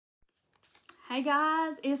Hey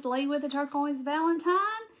guys, it's Lee with the Turquoise Valentine,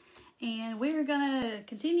 and we're gonna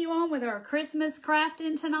continue on with our Christmas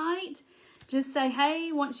crafting tonight. Just say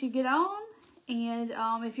hey once you get on, and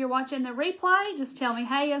if you're watching the replay, just tell me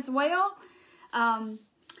hey as well. I'm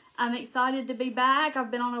excited to be back.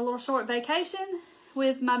 I've been on a little short vacation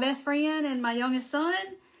with my best friend and my youngest son.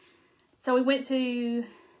 So we went to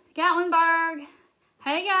Gatlinburg.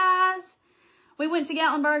 Hey guys! We went to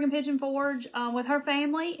Gatlinburg and Pigeon Forge with her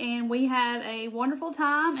family, and we had a wonderful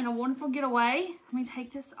time and a wonderful getaway. Let me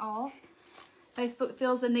take this off. Facebook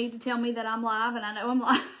feels the need to tell me that I'm live, and I know I'm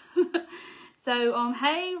live. So,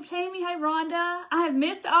 hey Tammy, hey Rhonda. I have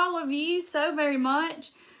missed all of you so very much.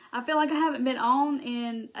 I feel like I haven't been on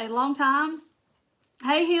in a long time.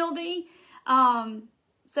 Hey Hildy.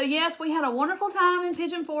 So yes, we had a wonderful time in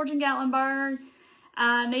Pigeon Forge and Gatlinburg.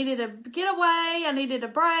 I needed a getaway, I needed a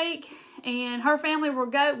break, and her family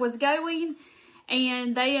was going,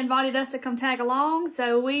 and they invited us to come tag along,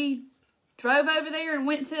 so we drove over there and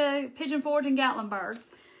went to Pigeon Forge and Gatlinburg.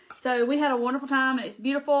 So we had a wonderful time, and it's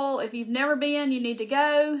beautiful. If you've never been, you need to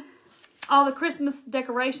go. All the Christmas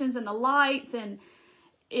decorations and the lights, and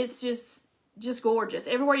it's just gorgeous.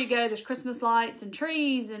 Everywhere you go, there's Christmas lights and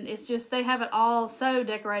trees, and it's just, they have it all so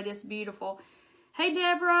decorated. It's beautiful. Hey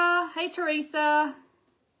Deborah, hey Teresa,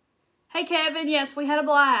 hey Kevin. Yes, we had a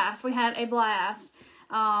blast. We had a blast.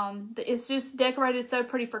 It's just decorated so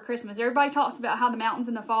pretty for Christmas. Everybody talks about how the mountains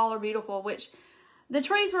in the fall are beautiful, which the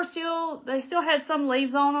trees were they still had some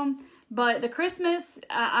leaves on them, but the Christmas,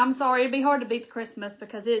 I'm sorry, it'd be hard to beat the Christmas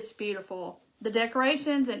because it's beautiful. The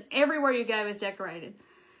decorations and everywhere you go is decorated.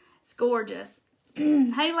 It's gorgeous.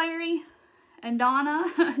 Hey Larry. And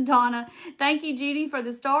Donna, thank you, Judy, for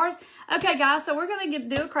the stars. Okay, guys, so we're going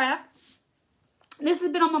to do a craft. This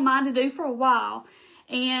has been on my mind to do for a while.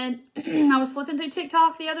 And I was flipping through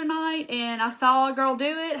TikTok the other night, and I saw a girl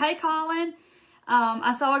do it. Hey, Colin.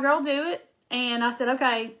 I saw a girl do it, and I said,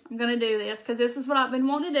 okay, I'm going to do this because this is what I've been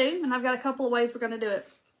wanting to do, and I've got a couple of ways we're going to do it.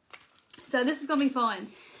 So this is going to be fun.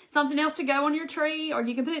 Something else to go on your tree, or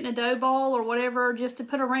you can put it in a dough bowl or whatever just to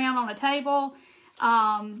put around on a table.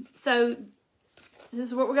 So this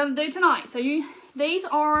is what we're going to do tonight. So these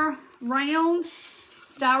are round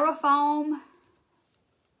styrofoam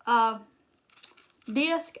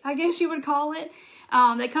disc, I guess you would call it.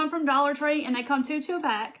 They come from Dollar Tree, and they come two to a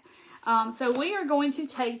pack. So we are going to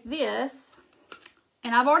take this,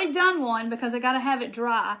 and I've already done one because I got to have it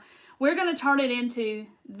dry. We're going to turn it into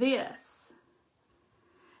this.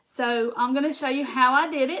 So I'm going to show you how I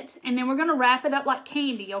did it, and then we're going to wrap it up like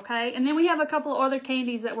candy, okay? And then we have a couple of other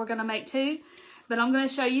candies that we're going to make too. But I'm going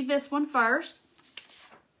to show you this one first.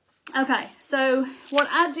 Okay, so what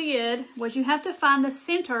I did was you have to find the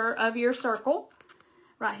center of your circle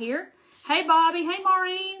right here. Hey, Bobby. Hey,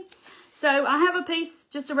 Maureen. So I have a piece,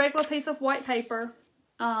 just a regular piece of white paper.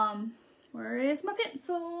 Where is my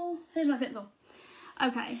pencil? Here's my pencil.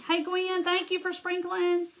 Okay. Hey, Gwen. Thank you for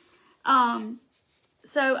sprinkling.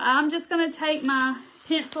 So I'm just going to take my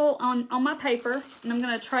pencil on my paper, and I'm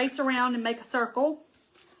going to trace around and make a circle.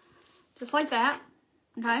 Just like that,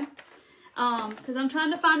 okay? Because I'm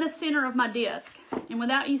trying to find the center of my disc, and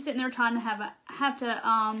without you sitting there trying to have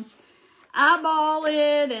to eyeball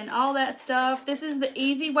it and all that stuff, this is the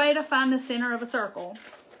easy way to find the center of a circle.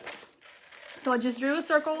 So I just drew a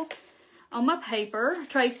circle on my paper,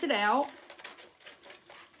 traced it out,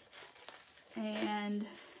 and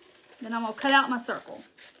then I'm gonna cut out my circle.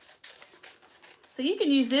 So you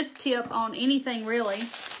can use this tip on anything really.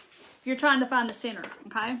 You're trying to find the center,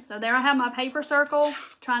 okay? So there I have my paper circle,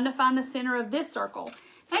 trying to find the center of this circle.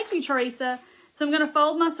 Thank you, Teresa. So I'm going to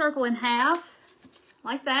fold my circle in half,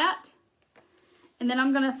 like that. And then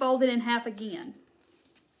I'm going to fold it in half again.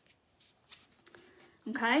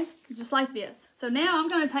 Okay? Just like this. So now I'm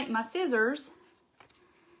going to take my scissors,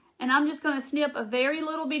 and I'm just going to snip a very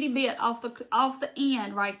little bitty bit off the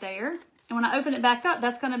end right there. And when I open it back up,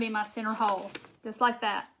 that's going to be my center hole, just like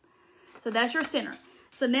that. So that's your center.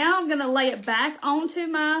 So now I'm going to lay it back onto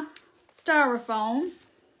my styrofoam,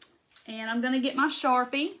 and I'm going to get my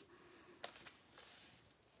Sharpie,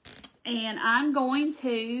 and I'm going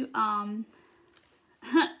to,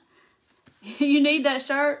 you need that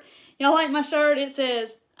shirt. Y'all like my shirt? It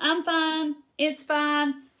says, I'm fine, it's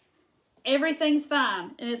fine, everything's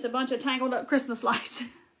fine, and it's a bunch of tangled up Christmas lights.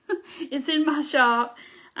 It's in my shop.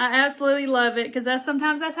 I absolutely love it because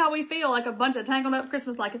sometimes that's how we feel, like a bunch of tangled up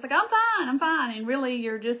Christmas lights. It's like, I'm fine. And really,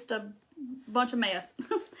 you're just a bunch of mess.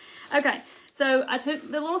 Okay, so I took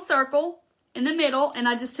the little circle in the middle, and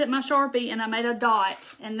I just took my Sharpie, and I made a dot.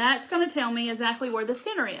 And that's going to tell me exactly where the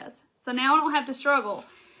center is. So now I don't have to struggle.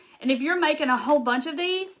 And if you're making a whole bunch of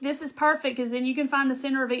these, this is perfect because then you can find the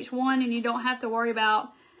center of each one and you don't have to worry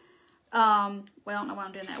about, well, I don't know why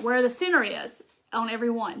I'm doing that, where the center is on every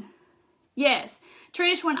one. Yes.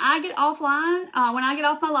 Trish, when I get offline, when I get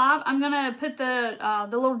off my live, I'm going to put the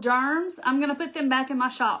little germs, I'm going to put them back in my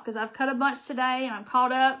shop because I've cut a bunch today and I'm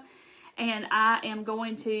caught up. And I am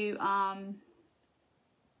going to,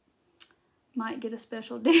 might get a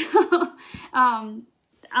special deal.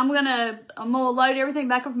 I'm gonna load everything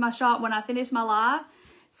back up in my shop when I finish my live.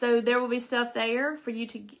 So there will be stuff there for you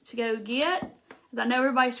to go get. Because I know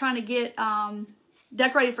everybody's trying to get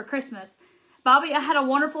decorated for Christmas. Bobby, I had a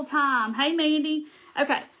wonderful time. Hey, Mandy.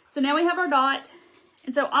 Okay, so now we have our dot.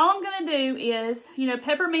 And so all I'm going to do is, you know,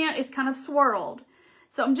 peppermint is kind of swirled.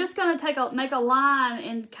 So I'm just going to make a line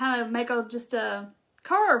and kind of make just a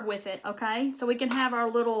curve with it, okay? So we can have our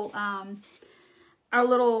little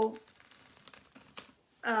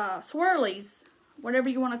swirlies, whatever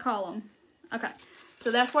you want to call them. Okay,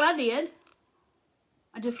 so that's what I did.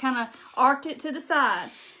 I just kind of arced it to the side.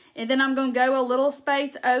 And then I'm going to go a little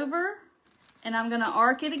space over, and I'm going to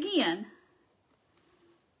arc it again.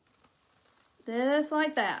 Just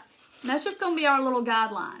like that. And that's just going to be our little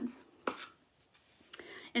guidelines.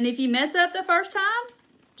 And if you mess up the first time,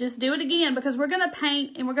 just do it again because we're going to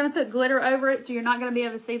paint and we're going to put glitter over it so you're not going to be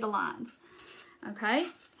able to see the lines. Okay,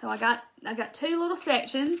 so I got two little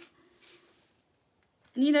sections.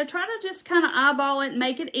 And, you know, try to just kind of eyeball it and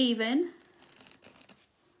make it even.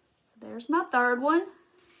 So there's my third one.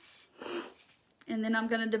 And then I'm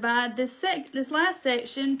going to divide this last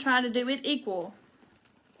section, try to do it equal.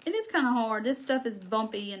 It is kind of hard. This stuff is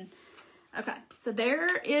bumpy. And okay, so there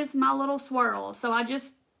is my little swirl. So I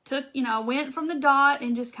just took, you know, I went from the dot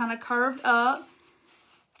and just kind of curved up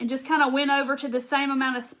and just kind of went over to the same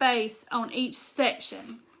amount of space on each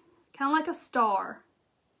section. Kind of like a star.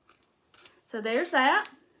 So there's that.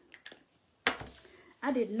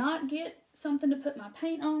 I did not get something to put my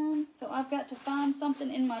paint on, so I've got to find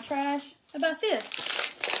something in my trash. How about this?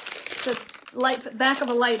 The back of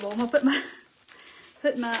a label. I'm going to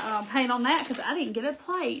put my paint on that because I didn't get a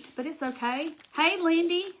plate, but it's okay. Hey,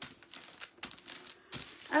 Lindy.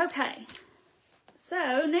 Okay,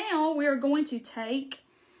 so now we're going to take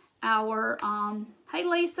our, hey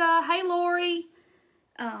Lisa, hey Lori,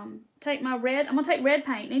 take my red, I'm going to take red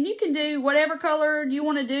paint, and you can do whatever color you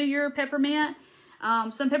want to do your peppermint.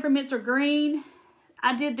 Some peppermints are green.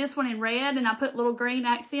 I did this one in red, and I put little green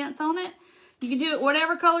accents on it. You can do it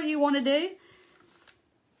whatever color you want to do.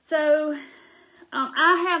 So,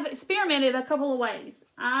 I have experimented a couple of ways.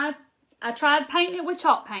 I tried painting it with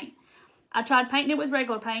chalk paint. I tried painting it with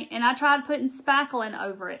regular paint, and I tried putting spackling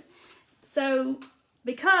over it. So,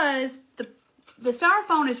 because the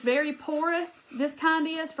styrofoam is very porous, this kind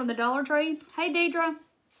is from the Dollar Tree. Hey, Deidre.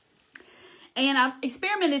 And I've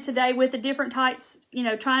experimented today with the different types, you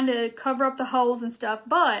know, trying to cover up the holes and stuff.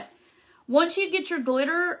 But once you get your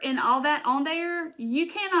glitter and all that on there, you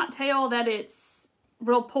cannot tell that it's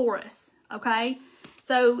real porous, okay?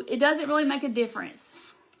 So, it doesn't really make a difference.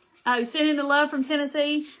 Oh, sending the love from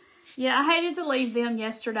Tennessee. Yeah, I hated to leave them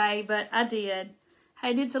yesterday, but I did.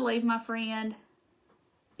 Hated to leave my friend.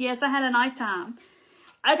 Yes, I had a nice time.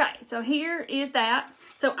 Okay, so here is that.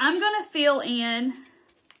 So I'm going to fill in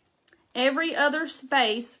every other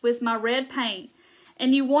space with my red paint.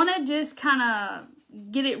 And you want to just kind of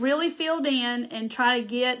get it really filled in and try to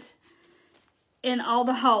get in all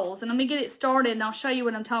the holes. And let me get it started and I'll show you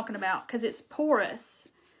what I'm talking about because it's porous.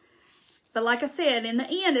 But like I said, in the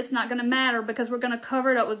end, it's not going to matter because we're going to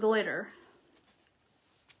cover it up with glitter.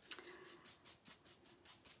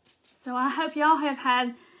 So I hope y'all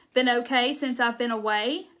have been okay since I've been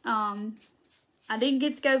away. I didn't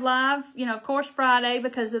get to go live, you know, of course, Friday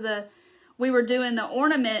because of we were doing the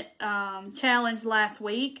ornament challenge last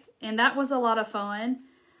week. And that was a lot of fun.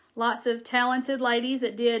 Lots of talented ladies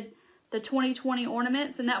that did the 2020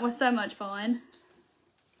 ornaments. And that was so much fun.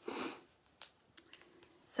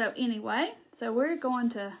 So anyway, so we're going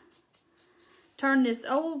to turn this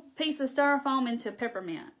old piece of styrofoam into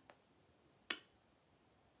peppermint.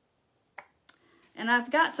 And I've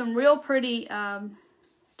got some real pretty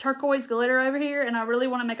turquoise glitter over here, and I really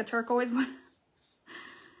want to make a turquoise one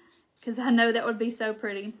because I know that would be so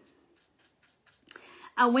pretty.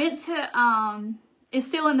 I went to, it's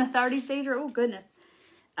still in the 30s, Deidre. Oh, goodness.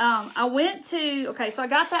 I went to, okay, so I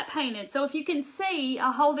got that painted. So if you can see,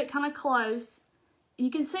 I'll hold it kind of close. You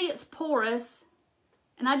can see it's porous,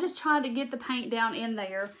 and I just tried to get the paint down in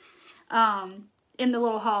there, in the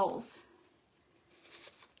little holes.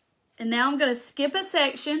 And now I'm going to skip a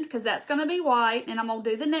section, because that's going to be white, and I'm going to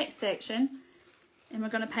do the next section, and we're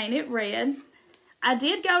going to paint it red. I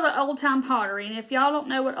did go to Old Time Pottery, and if y'all don't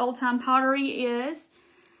know what Old Time Pottery is,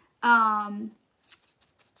 it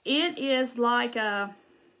is like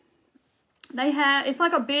it's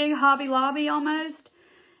like a big Hobby Lobby almost.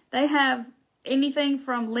 They have anything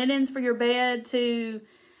from linens for your bed to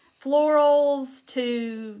florals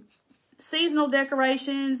to seasonal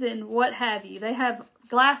decorations and what have you. They have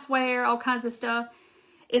glassware, all kinds of stuff.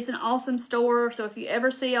 It's an awesome store. So if you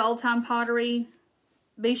ever see Old Time Pottery,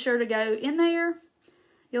 be sure to go in there.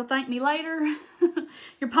 You'll thank me later.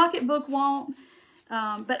 Your pocketbook won't.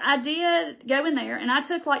 But I did go in there and I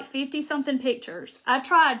took like 50 something pictures. I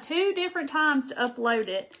tried 2 different times to upload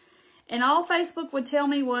it. And all Facebook would tell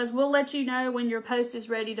me was, we'll let you know when your post is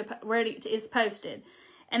is posted.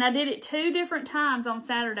 And I did it 2 different times on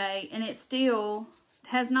Saturday, and it still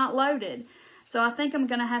has not loaded. So I think I'm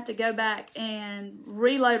going to have to go back and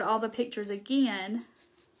reload all the pictures again.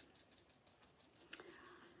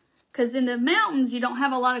 Because in the mountains, you don't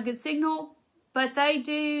have a lot of good signal, but they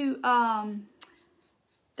do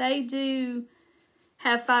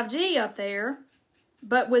have 5G up there.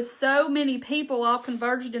 But with so many people all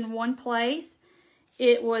converged in one place,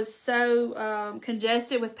 it was so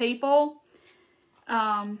congested with people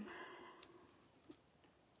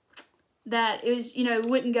that it was,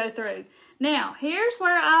 wouldn't go through. Now, here's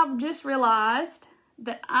where I've just realized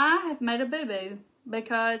that I have made a boo-boo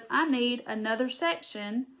because I need another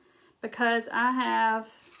section because I have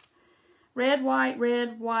red, white,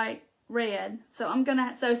 red, white, red. So I'm going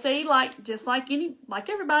to, see, just like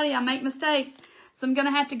everybody, I make mistakes. So I'm going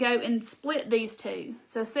to have to go and split these 2.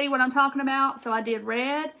 So see what I'm talking about? So I did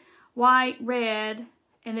red, white, red,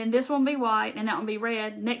 and then this one will be white, and that one will be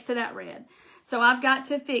red next to that red. So I've got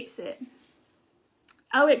to fix it.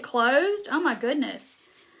 Oh, it closed? Oh my goodness.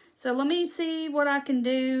 So let me see what I can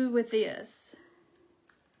do with this.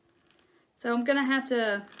 So I'm going to have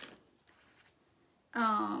to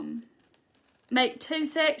make 2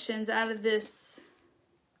 sections out of this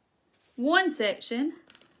one section,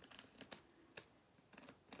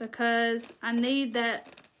 because I need that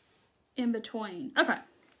in between. Okay.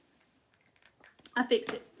 I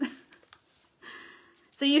fixed it.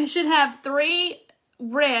 So you should have 3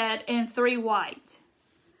 red and 3 white.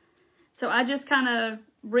 So I just kind of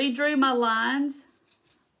redrew my lines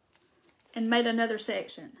and made another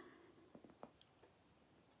section.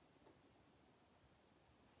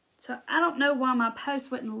 So I don't know why my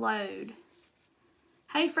post wouldn't load.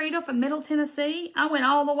 Hey, Frida from Middle Tennessee. I went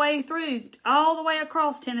all the way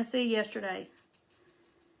across Tennessee yesterday.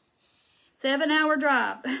 7-hour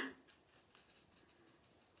drive.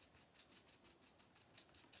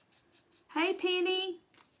 Hey, Penny.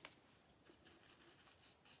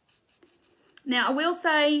 Now, I will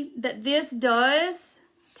say that this does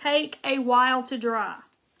take a while to dry.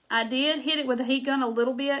 I did hit it with a heat gun a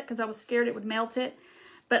little bit because I was scared it would melt it.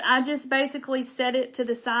 But I just basically set it to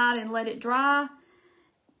the side and let it dry.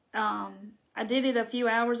 I did it a few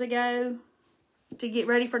hours ago to get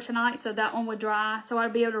ready for tonight so that one would dry. So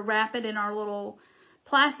I'd be able to wrap it in our little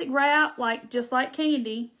plastic wrap, just like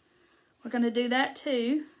candy. We're going to do that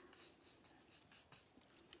too.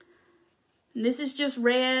 And this is just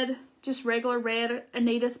red, just regular red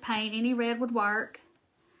Anita's paint. Any red would work.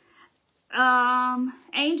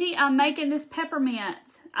 Angie, I'm making this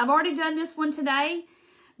peppermint. I've already done this one today,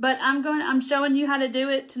 but I'm showing you how to do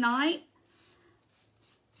it tonight.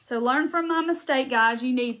 So learn from my mistake, guys.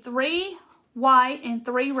 You need 3 white and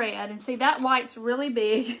 3 red. And see, that white's really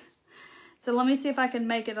big. So let me see if I can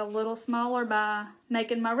make it a little smaller by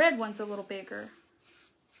making my red ones a little bigger.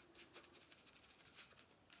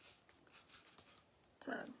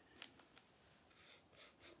 So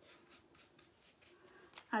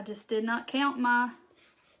I just did not count my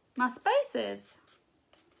spaces.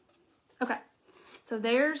 Okay. So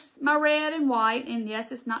there's my red and white. And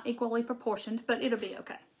yes, it's not equally proportioned, but it'll be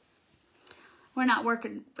okay. We're not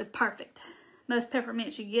working with perfect. Most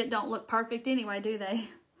peppermints you get don't look perfect anyway, do they?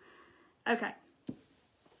 Okay.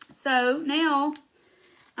 So now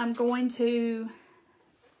I'm going to,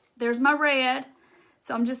 there's my red.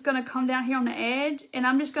 So I'm just going to come down here on the edge and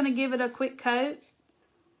I'm just going to give it a quick coat.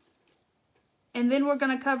 And then we're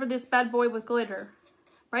going to cover this bad boy with glitter.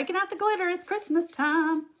 Breaking out the glitter, it's Christmas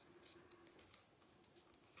time.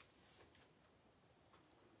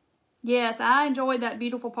 Yes, I enjoyed that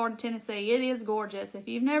beautiful part of Tennessee. It is gorgeous. If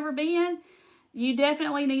you've never been, you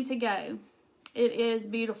definitely need to go. It is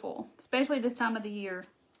beautiful, especially this time of the year.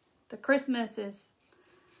 The Christmas is,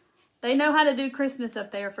 they know how to do Christmas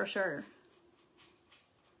up there for sure.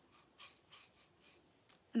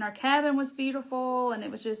 And our cabin was beautiful, and it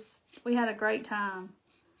was just, we had a great time.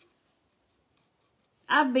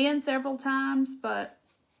 I've been several times, but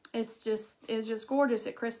it's just gorgeous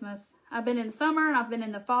at Christmas. I've been in the summer and I've been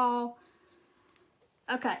in the fall.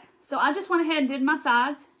 Okay, so I just went ahead and did my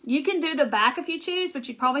sides. You can do the back if you choose, but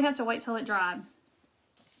you probably have to wait till it dried.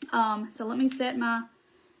 So let me set my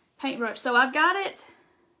paintbrush. So I've got it,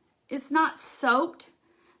 it's not soaked,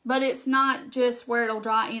 but it's not just where it'll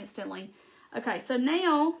dry instantly. Okay, so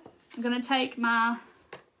now I'm gonna take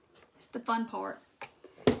it's the fun part.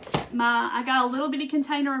 I got a little bitty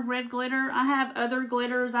container of red glitter. I have other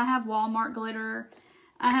glitters. I have Walmart glitter.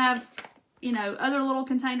 I have, you know, other little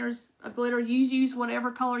containers of glitter. You use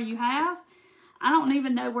whatever color you have. I don't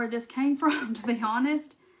even know where this came from, to be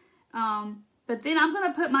honest. But then I'm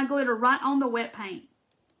going to put my glitter right on the wet paint.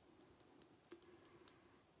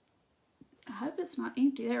 I hope it's not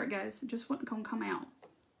empty. There it goes. It just wasn't going to come out.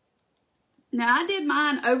 Now, I did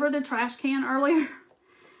mine over the trash can earlier.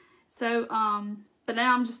 So, but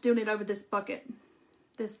now I'm just doing it over this bucket.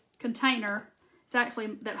 This container. It's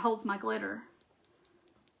actually that holds my glitter.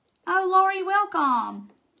 Oh, Lori,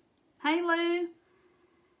 welcome. Hey, Lou.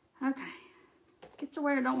 Okay. Get to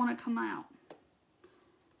where I don't want to come out.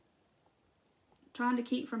 Trying to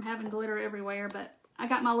keep from having glitter everywhere, but I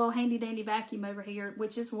got my little handy dandy vacuum over here,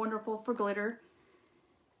 which is wonderful for glitter.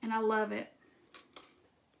 And I love it.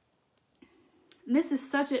 And this is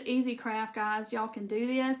such an easy craft, guys. Y'all can do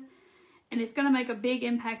this. And it's going to make a big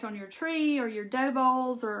impact on your tree or your dough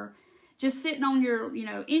bowls or just sitting on your, you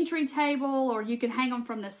know, entry table, or you can hang them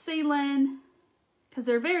from the ceiling because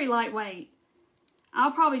they're very lightweight.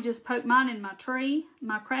 I'll probably just poke mine in my tree,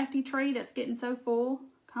 my crafty tree that's getting so full.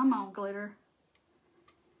 Come on, glitter.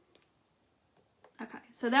 Okay,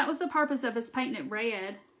 so that was the purpose of us painting it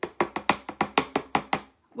red,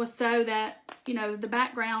 was so that, you know, the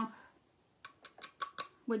background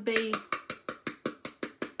would be, look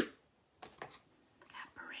how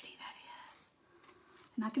pretty that is.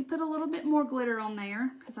 And I can put a little bit more glitter on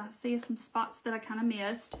there because I see some spots that I kind of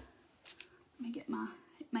missed. Let me get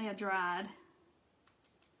it may have dried.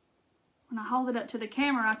 When I hold it up to the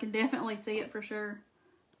camera, I can definitely see it for sure.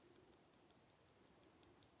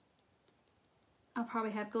 I'll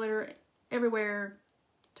probably have glitter everywhere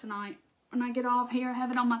tonight. When I get off here, I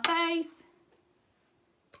have it on my face.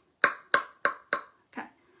 Okay,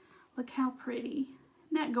 look how pretty.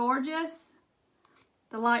 Isn't that gorgeous?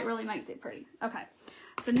 The light really makes it pretty. Okay,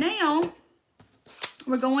 so now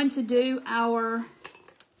we're going to do our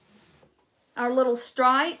little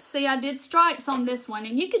stripes. See, I did stripes on this one,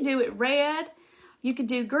 and you could do it red, you could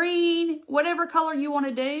do green, whatever color you want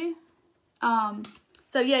to do.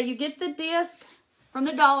 So yeah, you get the disc from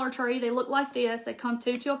the Dollar Tree. They look like this. They come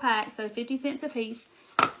 2 to a pack, so 50 cents a piece.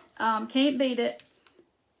 Can't beat it.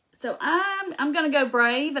 So I'm going to go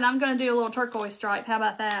brave, and I'm going to do a little turquoise stripe. How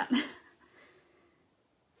about that?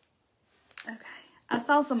 Okay. I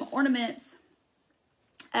saw some ornaments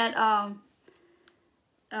at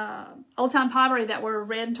Old Time Pottery that were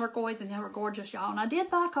red and turquoise, and they were gorgeous, y'all. And I did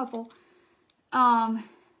buy a couple.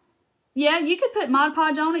 Yeah, you could put Mod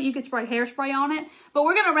Podge on it. You could spray hairspray on it. But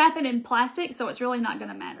we're going to wrap it in plastic, so it's really not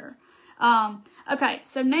going to matter. Okay,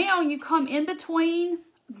 so now you come in between.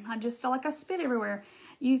 I just felt like I spit everywhere.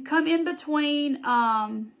 You come in between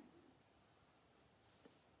in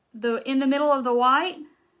the middle of the white.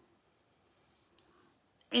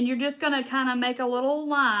 And you're just going to kind of make a little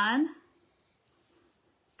line.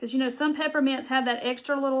 Because, you know, some peppermints have that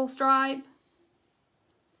extra little stripe.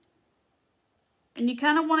 And you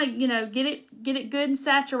kind of want to, you know, get it good and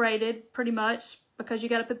saturated pretty much, because you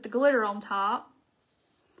got to put the glitter on top.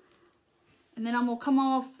 And then I'm going to come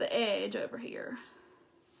off the edge over here.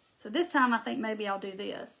 So this time I think maybe I'll do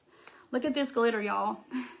this. Look at this glitter, y'all.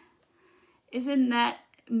 Isn't that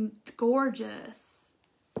gorgeous?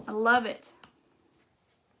 I love it.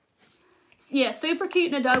 Yeah, super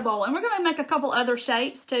cute in a dough bowl. And we're going to make a couple other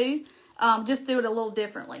shapes too. Just do it a little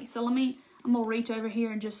differently. So I'm going to reach over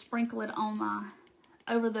here and just sprinkle it on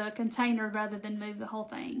over the container rather than move the whole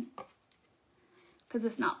thing. Because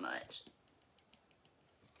it's not much.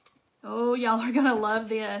 Oh, y'all are going to love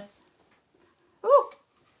this. Ooh.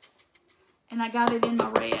 And I got it in my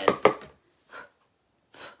red.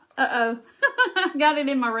 Uh-oh. I got it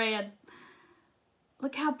in my red.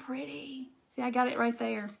 Look how pretty. See, I got it right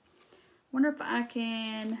there. Wonder if I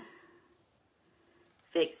can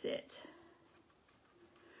fix it.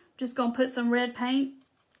 Just gonna put some red paint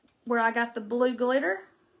where I got the blue glitter,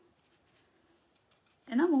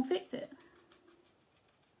 and I'm gonna fix it.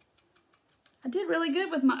 I did really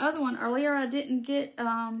good with my other one earlier. I didn't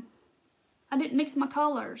mix my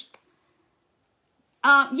colors.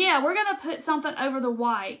 Yeah, we're gonna put something over the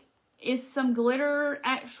white. It's some glitter,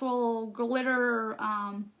 actual glitter,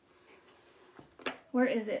 Where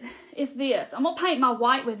is it? It's this. I'm going to paint my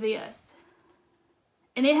white with this.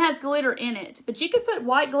 And it has glitter in it. But you could put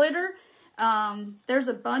white glitter. There's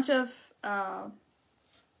a bunch of... I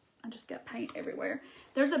just got paint everywhere.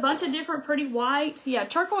 There's a bunch of different pretty white. Yeah,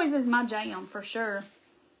 turquoise is my jam for sure.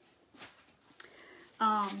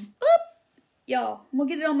 Y'all, I'm going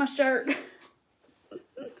to get it on my shirt.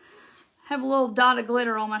 Have a little dot of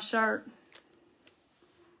glitter on my shirt.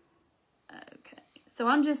 Okay, so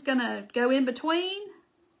I'm just going to go in between.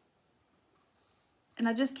 And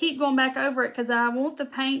I just keep going back over it because I want the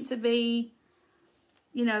paint to be,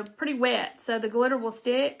 you know, pretty wet. So the glitter will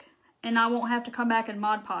stick and I won't have to come back and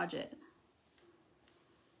Mod Podge it.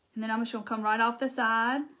 And then I'm just going to come right off the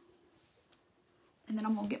side. And then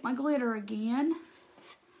I'm going to get my glitter again.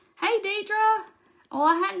 Hey, Deidre. Well,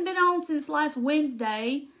 I hadn't been on since last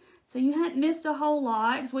Wednesday. So you hadn't missed a whole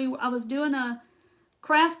lot. Because I was doing a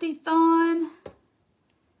crafty-thon.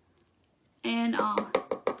 And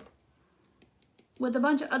with a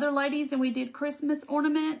bunch of other ladies. And we did Christmas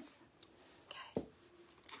ornaments. Okay.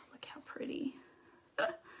 Look how pretty.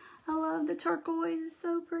 I love the turquoise. It's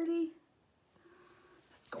so pretty.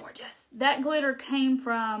 It's gorgeous. That glitter came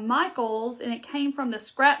from Michael's. And it came from the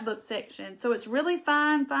scrapbook section. So it's really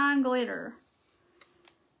fine, fine glitter.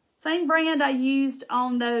 Same brand I used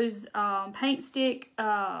on those paint stick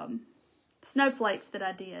snowflakes that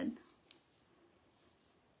I did.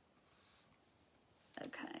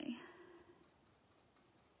 Okay.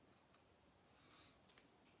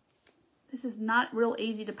 This is not real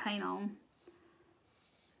easy to paint on.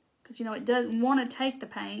 Because, you know, it doesn't want to take the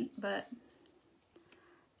paint, but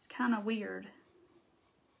it's kind of weird.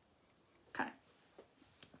 Okay.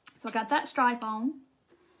 So I got that stripe on.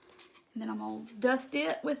 And then I'm going to dust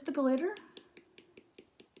it with the glitter.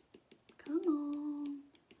 Come on.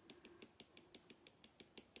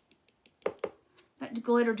 That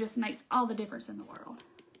glitter just makes all the difference in the world.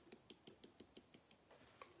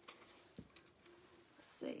 Let's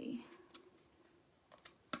see.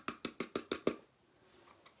 Isn't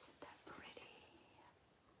that pretty?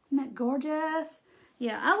 Isn't that gorgeous?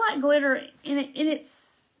 Yeah, I like glitter in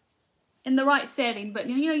the right setting. But,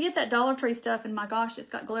 you know, you get that Dollar Tree stuff and my gosh, it's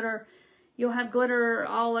got glitter. You'll have glitter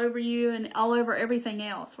all over you and all over everything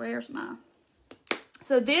else. Where's my...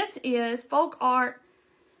 So this is Folk Art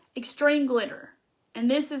Extreme Glitter. And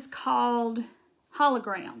this is called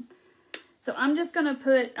Hologram. So I'm just going to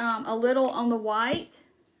put a little on the white.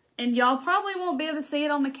 And y'all probably won't be able to see it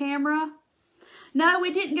on the camera. No, we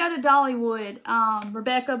didn't go to Dollywood,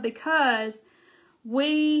 Rebecca, because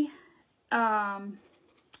we had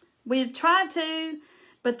tried to,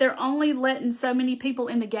 but they're only letting so many people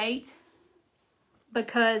in the gate.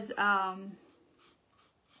 Because of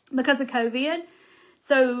COVID.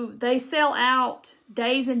 So they sell out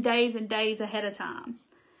days and days and days ahead of time.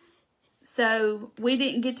 So we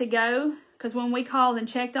didn't get to go because when we called and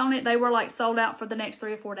checked on it, they were like sold out for the next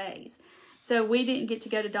 3 or 4 days. So we didn't get to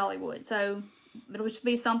go to Dollywood. So it would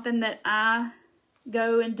be something that I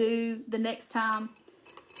go and do the next time.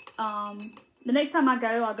 The next time I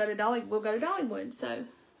go, I'll go to Dollywood. We'll go to Dollywood. So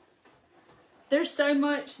there's so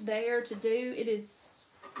much there to do. It's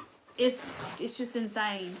just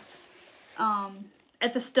insane.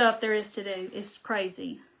 At the stuff there is to do. It's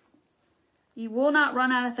crazy. You will not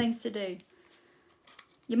run out of things to do.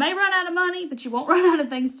 You may run out of money, but you won't run out of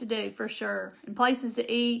things to do for sure. And places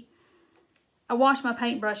to eat. I washed my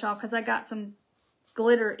paintbrush off because I got some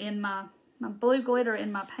glitter in my blue glitter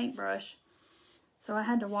in my paintbrush. So I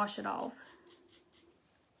had to wash it off.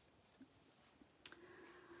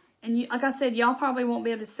 And like I said, y'all probably won't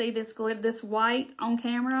be able to see this glitter, this white on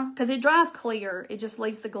camera. Because it dries clear. It just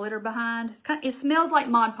leaves the glitter behind. It smells like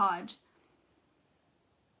Mod Podge.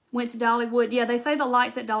 Went to Dollywood. Yeah, they say the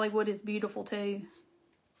lights at Dollywood is beautiful too.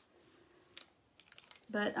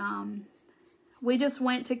 But we just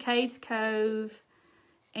went to Cade's Cove.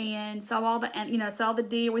 And saw all the, saw the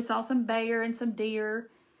deer. We saw some bear and some deer.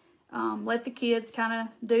 Let the kids kind of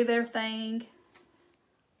do their thing.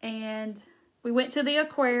 And... we went to the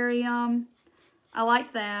aquarium. I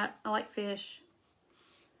like that. I like fish.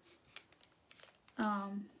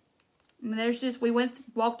 We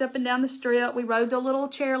walked up and down the strip. We rode the little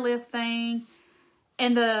chairlift thing.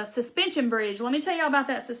 And the suspension bridge. Let me tell y'all about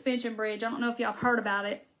that suspension bridge. I don't know if y'all have heard about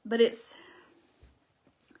it. But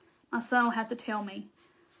my son will have to tell me.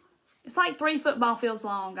 It's like 3 football fields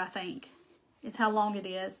long, I think. Is how long it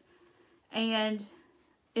is. And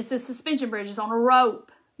it's a suspension bridge. It's on a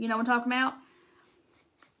rope. You know what I'm talking about?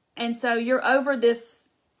 And so you're over this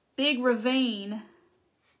big ravine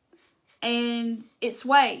and it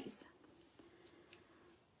sways.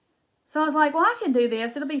 So I was like, well, I can do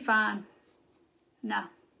this. It'll be fine. No.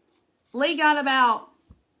 Lee got about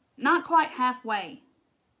not quite halfway.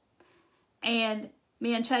 And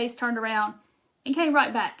me and Chase turned around and came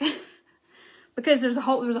right back. Because there was a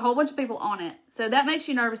whole bunch of people on it. So that makes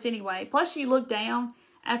you nervous anyway. Plus you look down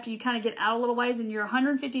after you kind of get out a little ways and you're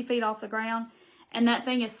 150 feet off the ground. And that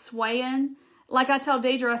thing is swaying. Like I told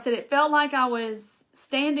Deidre, I said it felt like I was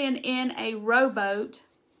standing in a rowboat.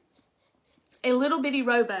 A little bitty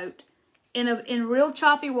rowboat. In real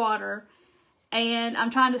choppy water. And I'm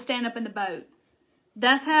trying to stand up in the boat.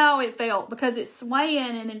 That's how it felt. Because it's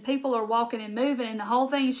swaying and then people are walking and moving. And the whole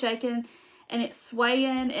thing is shaking. And it's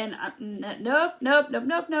swaying, and nope.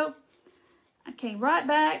 I came right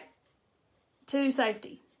back to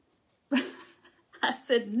safety. I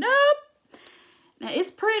said, nope. Now,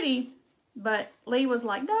 it's pretty, but Lee was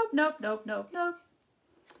like, nope.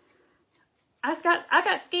 I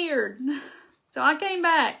got scared, so I came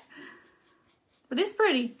back. But it's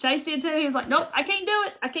pretty. Chase did too. He was like, nope, I can't do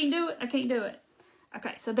it.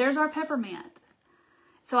 Okay, so there's our peppermint.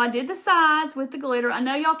 So I did the sides with the glitter. I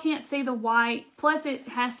know y'all can't see the white. Plus it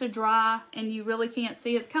has to dry and you really can't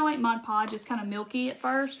see. It's kind of like Mod Podge. It's kind of milky at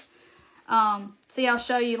first. See, I'll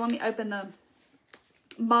show you. Let me open the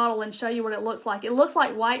bottle and show you what it looks like. It looks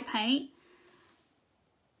like white paint.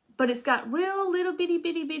 But it's got real little bitty,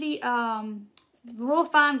 real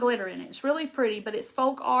fine glitter in it. It's really pretty. But it's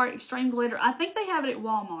Folk Art Extreme Glitter. I think they have it at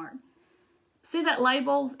Walmart. See that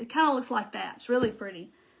label? It kind of looks like that. It's really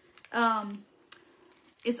pretty.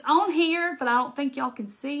 It's on here, but I don't think y'all can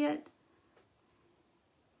see it.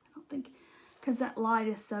 I don't think, because that light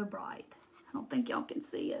is so bright. I don't think y'all can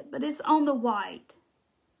see it, but it's on the white.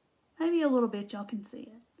 Maybe a little bit y'all can see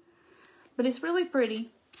it. But it's really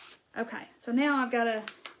pretty. Okay, so now I've got to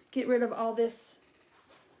get rid of all this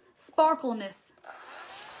sparkleness.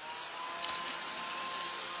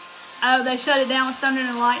 Oh, they shut it down with thunder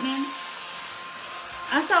and lightning.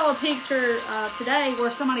 I saw a picture today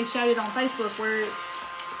where somebody showed it on Facebook where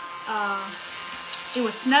it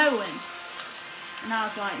was snowing. And I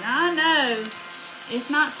was like, I know it's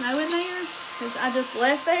not snowing there because I just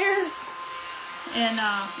left there. And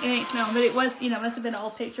it ain't snowing. But it was, must have been an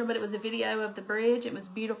old picture, but it was a video of the bridge. It was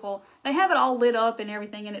beautiful. They have it all lit up and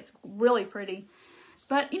everything, and it's really pretty.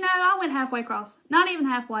 But, I went halfway across. Not even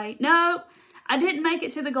halfway. Nope. I didn't make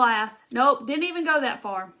it to the glass. Nope. Didn't even go that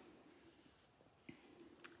far.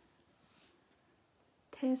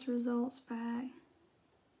 Test results back.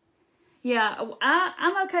 Yeah,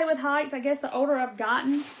 I'm okay with heights. I guess the older I've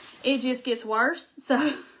gotten, it just gets worse.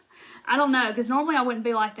 So, I don't know, because normally I wouldn't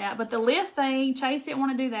be like that. But the lift thing, Chase didn't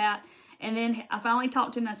want to do that. And then I finally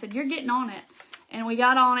talked to him and I said, you're getting on it. And we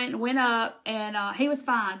got on it and went up, and he was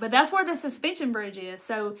fine. But that's where the suspension bridge is.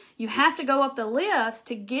 So, you have to go up the lifts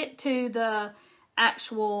to get to the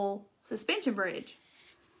actual suspension bridge.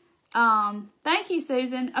 Thank you,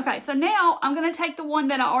 Susan. Okay, so now I'm going to take the one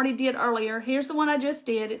that I already did earlier. Here's the one I just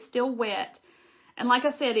did. It's still wet. And like I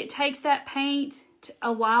said, it takes that paint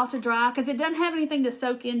a while to dry because it doesn't have anything to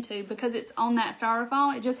soak into because it's on that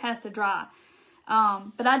styrofoam. It just has to dry.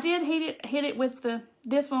 But I did hit it with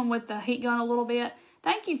this one with the heat gun a little bit.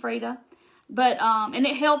 Thank you, Frida. But, and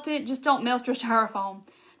it helped it. Just don't melt your styrofoam.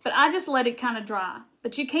 But I just let it kind of dry.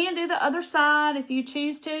 But you can do the other side if you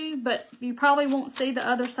choose to, but you probably won't see the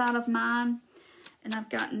other side of mine. And I've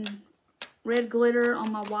gotten red glitter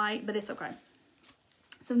on my white, but it's okay.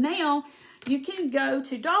 So now you can go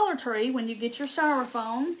to Dollar Tree when you get your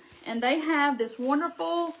styrofoam, and they have this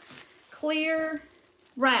wonderful clear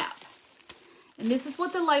wrap. And this is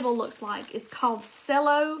what the label looks like. It's called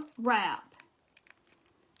Cello Wrap.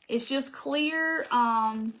 It's just clear,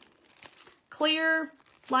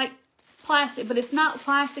 like plastic, but it's not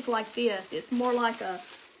plastic like this. It's more like a,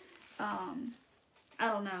 I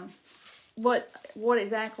don't know what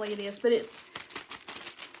exactly it is, but it's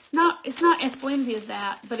not as flimsy as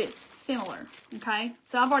that, but it's similar. Okay,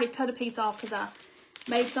 so I've already cut a piece off because I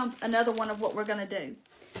made another one of what we're gonna do.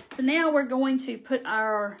 So now we're going to put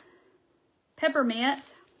our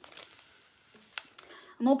peppermint.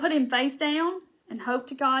 I'm gonna put him face down and hope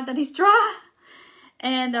to God that he's dry,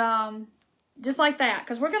 and just like that,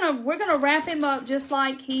 because we're gonna wrap him up just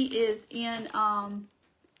like he is in.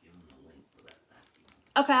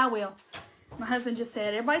 Okay, I will. My husband just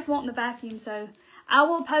said everybody's wanting the vacuum, so I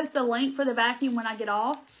will post the link for the vacuum when I get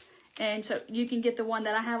off, and so you can get the one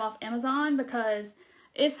that I have off Amazon because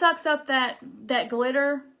it sucks up that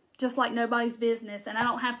glitter just like nobody's business, and I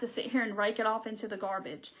don't have to sit here and rake it off into the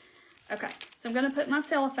garbage. Okay, so I'm gonna put my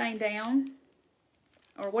cellophane down,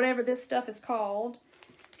 or whatever this stuff is called.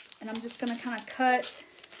 And I'm just going to kind of cut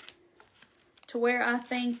to where I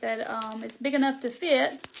think that it's big enough to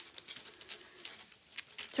fit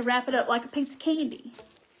to wrap it up like a piece of candy.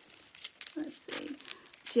 Let's see.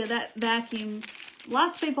 Yeah, that vacuum.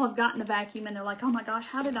 Lots of people have gotten the vacuum and they're like, oh my gosh,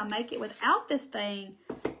 how did I make it without this thing?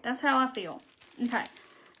 That's how I feel. Okay,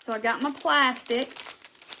 so I got my plastic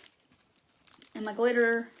and my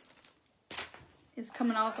glitter is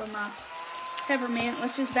coming off of my peppermint.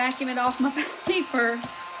 Let's just vacuum it off my paper.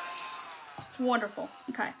 It's wonderful.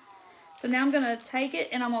 Okay, so now I'm going to take it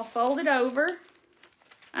and I'm going to fold it over.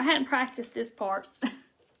 I hadn't practiced this part.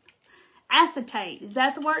 Acetate, is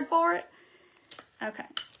that the word for it? Okay,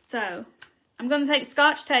 so I'm going to take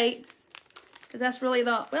Scotch tape, because that's really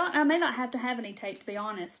the, well, I may not have to have any tape, to be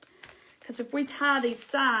honest. Because if we tie these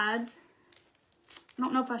sides, I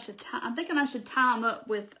don't know if I should tie, I'm thinking I should tie them up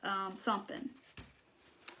with something.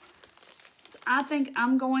 So I think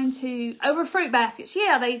I'm going to, over fruit baskets.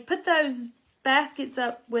 Yeah, they put those baskets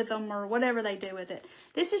up with them or whatever they do with it.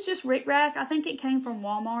 This is just Rick Rack. I think it came from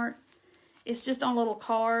Walmart. It's just on a little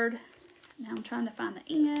card. Now I'm trying to find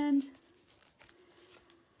the end.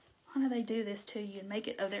 Why do they do this to you and make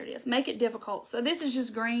it, oh, there it is. Make it difficult. So this is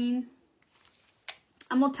just green.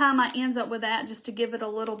 I'm going to tie my ends up with that just to give it a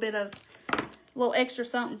little bit of, a little extra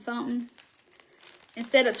something, something.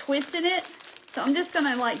 Instead of twisting it. So I'm just going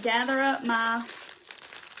to like gather up my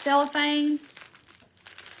cellophane.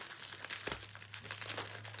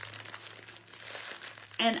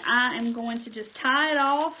 And I am going to just tie it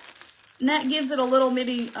off. And that gives it a little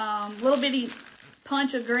bitty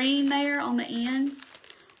punch of green there on the end.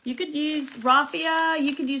 You could use raffia.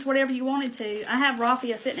 You could use whatever you wanted to. I have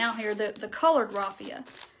raffia sitting out here, the colored raffia.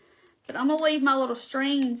 But I'm going to leave my little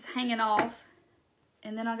strings hanging off.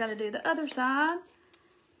 And then I got to do the other side.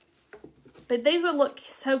 But these would look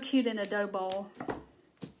so cute in a dough bowl.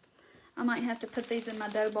 I might have to put these in my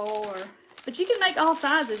dough bowl. But you can make all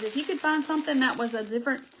sizes. If you could find something that was a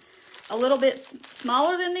little bit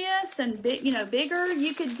smaller than this and big, you know, bigger,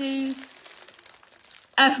 you could do.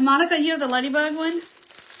 Monica, you have the ladybug one.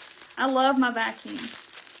 I love my vacuum.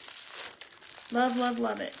 Love, love,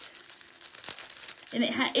 love it. And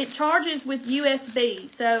it charges with USB.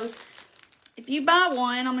 So if you buy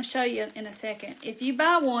one, I'm going to show you in a second. If you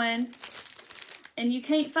buy one and you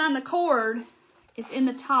can't find the cord, it's in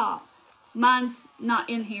the top. Mine's not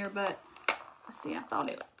in here, but let's see, I thought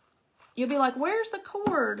it. You'll be like, where's the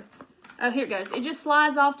cord? Oh, here it goes. It just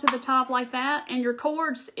slides off to the top like that, and your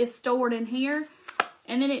cord is stored in here.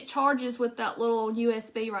 And then it charges with that little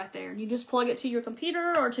USB right there. You just plug it to your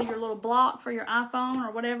computer or to your little block for your iPhone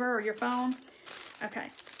or whatever, or your phone. Okay,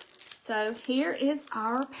 so here is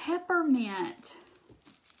our peppermint.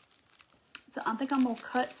 So I think I'm going to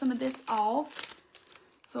cut some of this off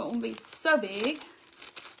so it won't be so big.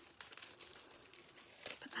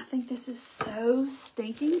 But I think this is so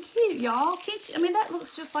stinking cute, y'all. I mean, that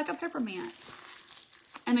looks just like a peppermint.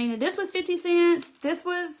 I mean, this was 50 cents.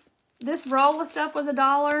 This roll of stuff was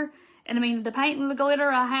 $1. And I mean, the paint and the glitter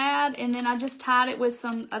I had. And then I just tied it with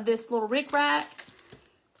some of this little Rick Rack.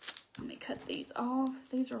 Let me cut these off.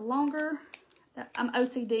 These are longer. I'm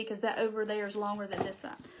OCD because that over there is longer than this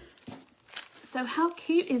side. So how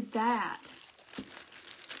cute is that?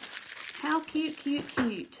 How cute, cute,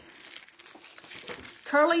 cute.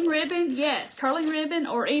 Curling ribbon, yes, curling ribbon,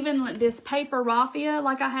 or even this paper raffia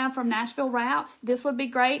like I have from Nashville Wraps. This would be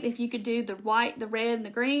great if you could do the white, the red, and the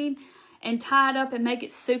green and tie it up and make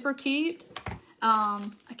it super cute. I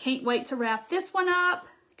can't wait to wrap this one up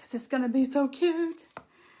because it's going to be so cute.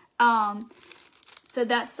 So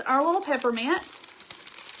that's our little peppermint.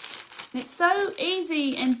 And it's so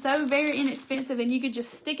easy and so very inexpensive, and you could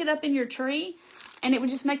just stick it up in your tree and it would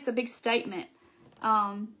just make a big statement.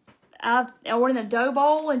 Or in a dough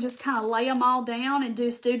bowl and just kind of lay them all down and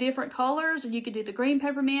just do different colors. Or you could do the green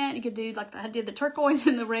peppermint. You could do like I did the turquoise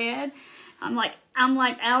and the red. I'm like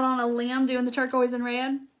out on a limb doing the turquoise and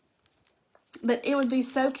red. But it would be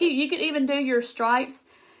so cute. You could even do your stripes.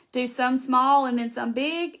 Do some small and then some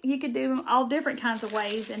big. You could do them all different kinds of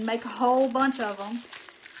ways and make a whole bunch of them.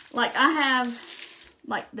 Like I have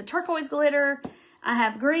like the turquoise glitter. I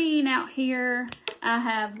have green out here. I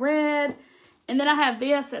have red. And then I have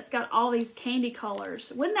this that's got all these candy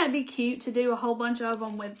colors. Wouldn't that be cute to do a whole bunch of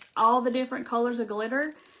them with all the different colors of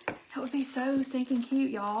glitter? That would be so stinking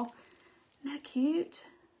cute, y'all. Isn't that cute?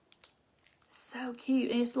 So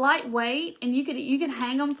cute. And it's lightweight, and you could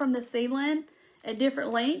hang them from the ceiling at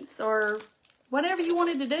different lengths or whatever you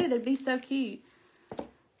wanted to do. That'd be so cute.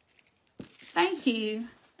 Thank you.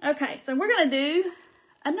 Okay, so we're going to do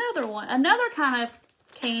another one. Another kind of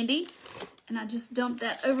candy. And I just dumped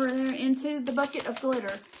that over there into the bucket of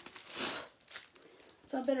glitter.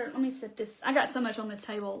 So I better, let me set this. I got so much on this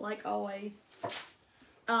table, like always.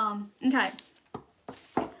 Okay.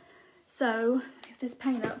 So, get this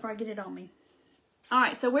paint up before I get it on me. All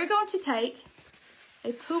right, so we're going to take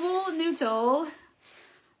a pool noodle,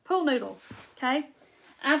 okay?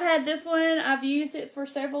 I've had this one. I've used it for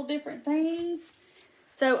several different things.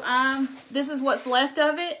 So this is what's left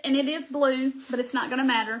of it, and it is blue, but it's not going to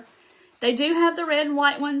matter. They do have the red and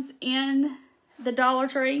white ones in the Dollar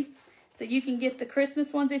Tree, so you can get the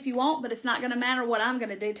Christmas ones if you want, but it's not going to matter what I'm going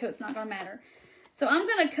to do to it. It's not going to matter. So I'm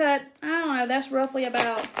going to cut, I don't know, that's roughly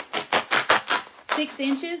about 6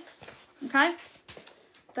 inches, okay?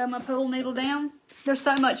 Throw my pool noodle down. There's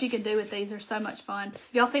so much you can do with these. They're so much fun.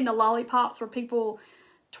 Y'all seen the lollipops where people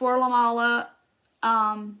twirl them all up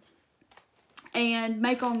and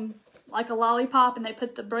make them like a lollipop, and they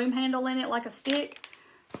put the broom handle in it like a stick?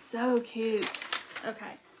 So cute.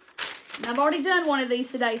 Okay. And I've already done one of these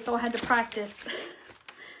today, so I had to practice.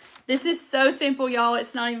 This is so simple, y'all.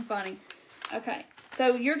 It's not even funny. Okay.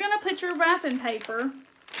 So you're going to put your wrapping paper.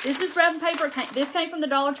 This is wrapping paper. This came from the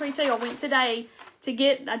Dollar Tree too. I went today to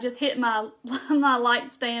get, I just hit my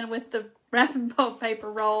light stand with the wrapping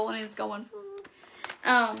paper roll, and it's going.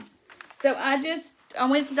 So I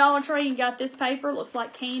went to Dollar Tree and got this paper. It looks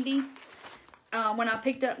like candy. When I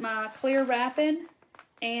picked up my clear wrapping.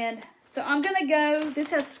 And so I'm going to go,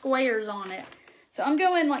 this has squares on it. So I'm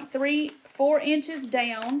going like 3-4 inches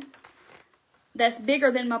down. That's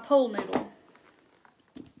bigger than my pool noodle.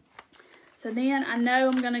 So then I know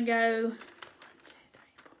I'm going to go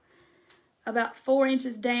about 4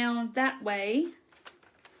 inches down that way.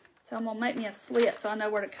 So I'm going to make me a slit so I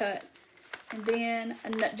know where to cut. And then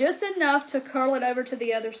just enough to curl it over to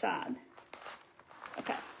the other side.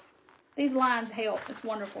 Okay. These lines help. It's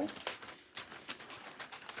wonderful.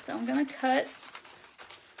 So I'm going to cut.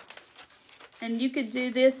 And you could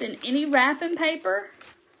do this in any wrapping paper.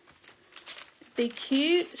 Be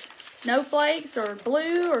cute. Snowflakes or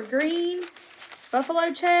blue or green.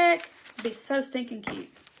 Buffalo check. Be so stinking cute.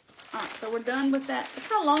 Alright, so we're done with that. Look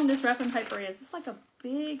how long this wrapping paper is. It's like a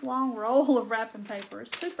big long roll of wrapping paper.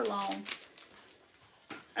 It's super long.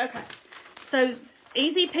 Okay. So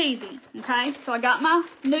easy peasy. Okay. So I got my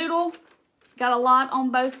noodle. Got a lot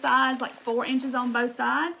on both sides. Like 4 inches on both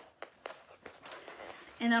sides.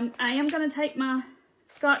 And I am going to take my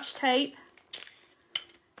Scotch tape.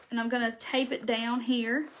 And I'm going to tape it down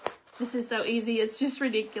here. This is so easy. It's just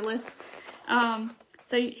ridiculous. So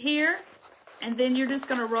here. And then you're just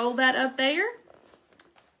going to roll that up there.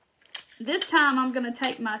 This time I'm going to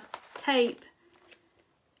take my tape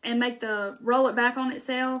and roll it back on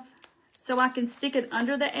itself so I can stick it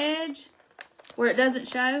under the edge where it doesn't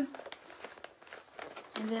show.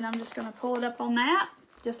 And then I'm just going to pull it up on that,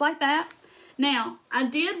 just like that. Now, I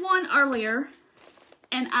did one earlier,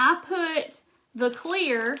 and I put the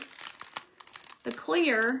clear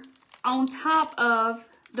on top of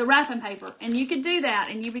the wrapping paper. And you could do that,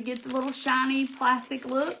 and you would get the little shiny plastic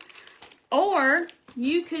look. Or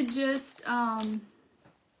you could just tie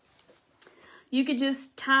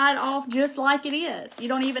it off just like it is. You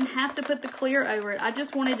don't even have to put the clear over it. I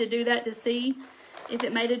just wanted to do that to see if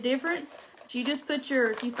it made a difference. But you just put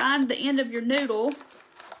you find the end of your noodle.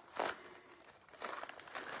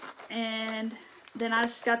 And then I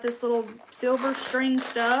just got this little silver string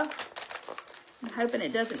stuff. I'm hoping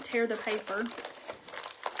it doesn't tear the paper.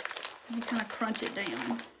 You kind of crunch it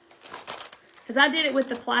down. Because I did it with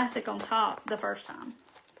the plastic on top the first time.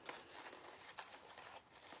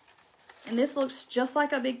 And this looks just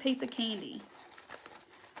like a big piece of candy.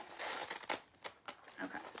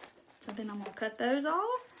 Okay. So then I'm going to cut those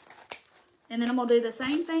off. And then I'm going to do the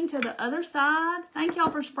same thing to the other side. Thank y'all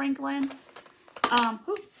for sprinkling.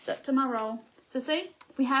 Stuck to my roll. So see,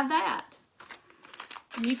 we have that.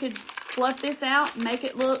 And you could fluff this out and make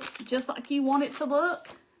it look just like you want it to look.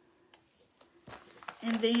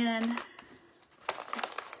 And then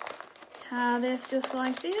tie this just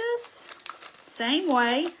like this. Same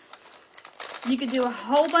way. You could do a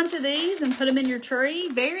whole bunch of these and put them in your tree.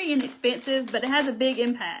 Very inexpensive, but it has a big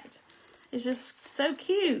impact. It's just so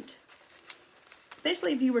cute.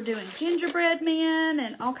 Especially if you were doing gingerbread men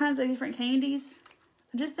and all kinds of different candies.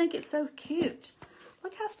 I just think it's so cute.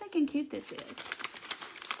 Look how stinking cute this is.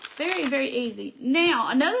 Very, very easy. Now,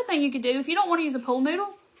 another thing you could do, if you don't want to use a pool noodle,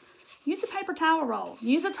 use a paper towel roll.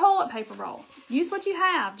 Use a toilet paper roll. Use what you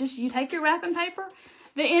have. Just you take your wrapping paper.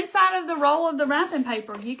 The inside of the roll of the wrapping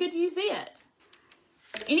paper, you could use it.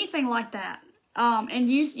 Anything like that. And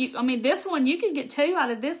this one, you could get 2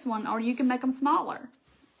 out of this one, or you can make them smaller.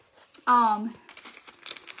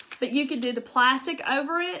 But you could do the plastic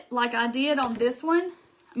over it, like I did on this one.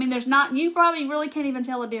 I mean, you probably really can't even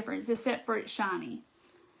tell a difference, except for it's shiny.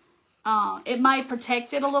 It might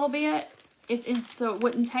protect it a little bit, so it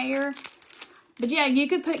wouldn't tear. But yeah, you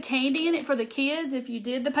could put candy in it for the kids. If you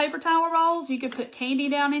did the paper towel rolls, you could put candy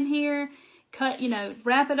down in here, cut,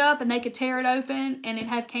 wrap it up, and they could tear it open and it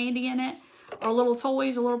have candy in it, or little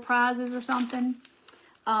toys or little prizes or something.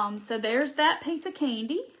 So there's that piece of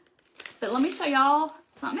candy. But let me show y'all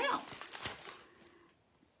something else.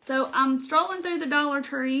 So I'm strolling through the Dollar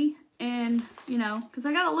Tree, and, because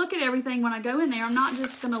I got to look at everything when I go in there. I'm not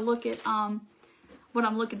just going to look at what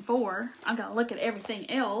I'm looking for. I've got to look at everything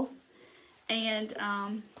else. And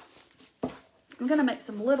I'm going to make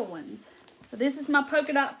some little ones. So this is my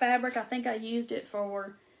polka dot fabric. I think I used it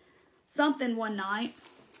for something one night.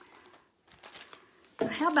 So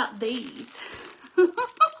how about these?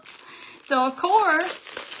 So, of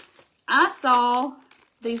course, I saw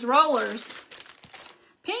these rollers.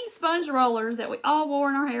 Pink sponge rollers that we all wore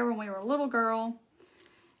in our hair when we were a little girl.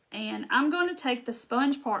 And I'm going to take the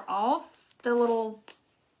sponge part off, the little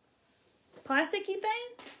plasticky thing.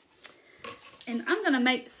 And I'm going to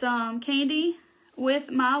make some candy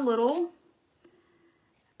with my little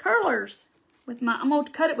curlers. I'm going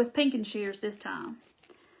to cut it with pinking shears this time.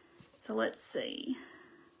 So let's see.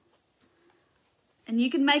 And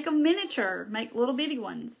you can make them miniature, make little bitty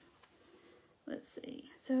ones. Let's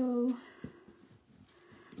see. So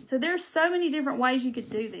there's so many different ways you could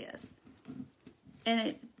do this.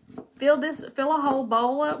 And fill a whole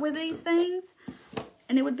bowl up with these things.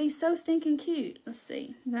 And it would be so stinking cute. Let's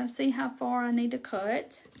see. Let's see how far I need to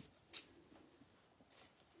cut.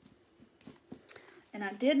 And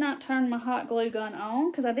I did not turn my hot glue gun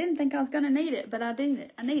on because I didn't think I was going to need it. But I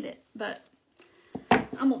need it. But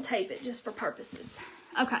I'm going to tape it just for purposes.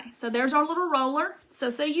 Okay, so there's our little roller. So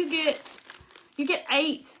say you get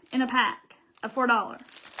 8 in a pack for $1.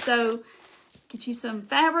 So get you some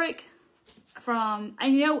fabric and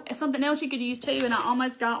something else you could use too, and I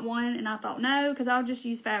almost got one, and I thought no, because I'll just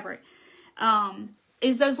use fabric.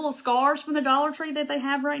 Is those little scarves from the Dollar Tree that they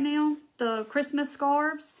have right now, the Christmas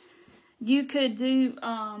scarves. You could do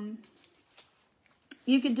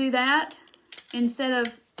that instead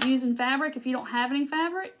of using fabric if you don't have any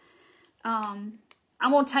fabric. I'm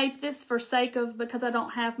going to tape this because I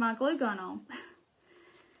don't have my glue gun on.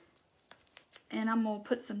 And I'm going to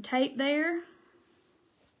put some tape there.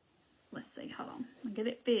 Let's see, hold on. I'll get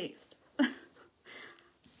it fixed. I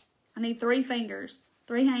need 3 fingers,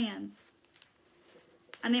 3 hands.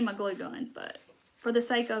 I need my glue gun, but for the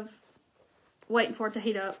sake of waiting for it to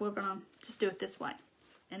heat up, we're going to just do it this way.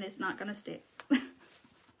 And it's not going to stick.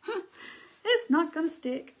 It's not going to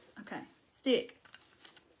stick. Okay, stick.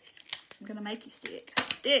 I'm going to make you stick.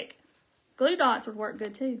 Stick. Glue dots would work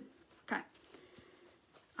good too. Okay.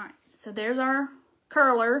 All right, so there's our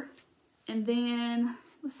curler. And then,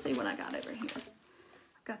 let's see what I got over here. I've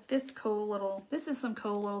got this is some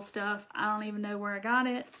cool little stuff. I don't even know where I got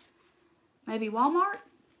it. Maybe Walmart?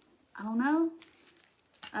 I don't know.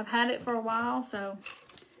 I've had it for a while, so.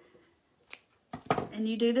 And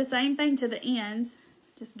you do the same thing to the ends.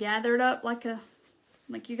 Just gather it up like you're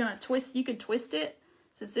going to twist. You could twist it,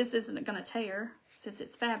 since this isn't going to tear, since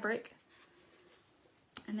it's fabric.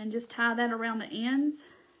 And then just tie that around the ends.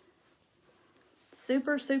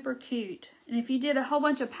 Super, super cute. And if you did a whole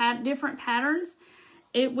bunch of different patterns,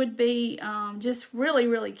 it would be just really,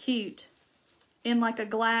 really cute in like a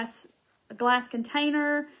glass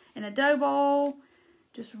container, in a dough bowl.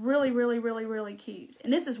 Just really, really, really, really cute.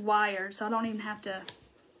 And this is wired, so I don't even have to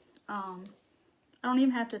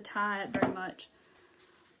tie it very much.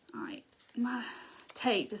 All right, my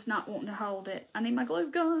tape is not wanting to hold it. I need my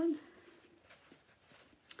glue gun.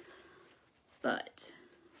 But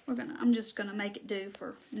I'm just gonna make it do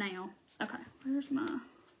for now. Okay, where's my,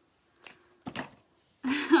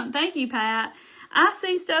 thank you, Pat. I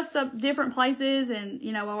see stuff some different places, and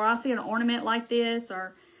where I see an ornament like this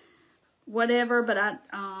or whatever, but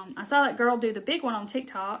I saw that girl do the big one on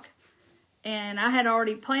TikTok, and I had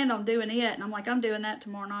already planned on doing it, and I'm like, I'm doing that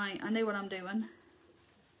tomorrow night. I knew what I'm doing.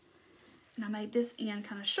 And I made this end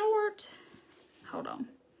kind of short. Hold on.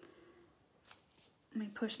 Let me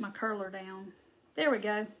push my curler down. There we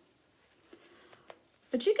go.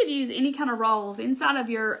 But you could use any kind of rolls inside of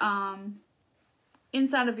your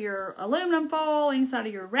aluminum foil, inside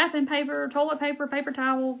of your wrapping paper, toilet paper, paper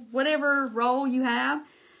towel, whatever roll you have.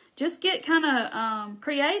 Just get kind of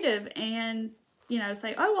creative and,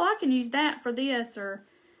 say, oh, well, I can use that for this, or,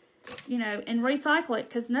 and recycle it,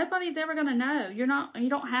 because nobody's ever going to know. You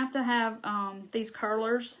don't have to have these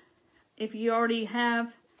curlers if you already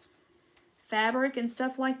have fabric and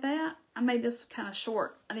stuff like that. I made this kind of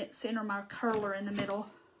short. I didn't center my curler in the middle.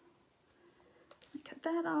 Cut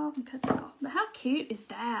that off and cut that off. But how cute is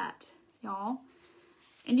that, y'all?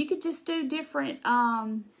 And you could just do different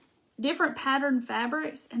different pattern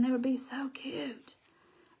fabrics, and they would be so cute.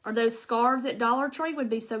 Or those scarves at Dollar Tree would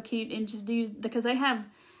be so cute, and just do, because they have,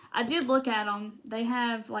 I did look at them, they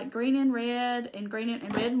have like green and red and red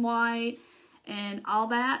and white and all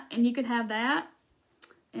that, and you could have that,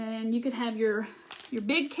 and you could have your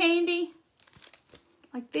big candy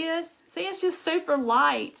like this. See, it's just super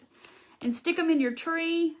light, and stick them in your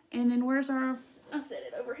tree. And then where's our, I set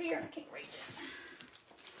it over here, I can't reach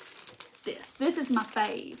it. This is my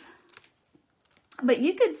fave. But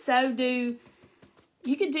you could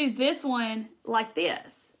you could do this one like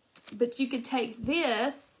this, but you could take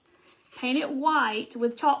this, paint it white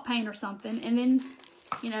with chalk paint or something, and then,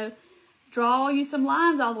 you know, draw you some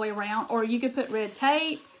lines all the way around, or you could put red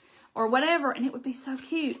tape or whatever, and it would be so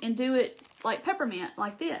cute. And do it like peppermint,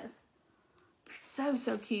 like this. So,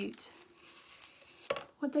 so cute.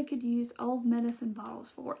 What they could use old medicine bottles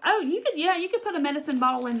for. Oh, you could, yeah, you could put a medicine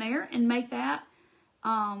bottle in there and make that,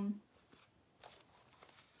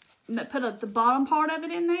 put the bottom part of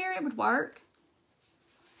it in there. It would work.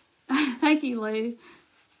 Thank you, Lou.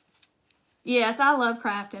 Yes, I love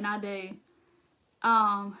crafting. I do.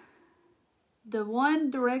 The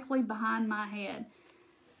one directly behind my head.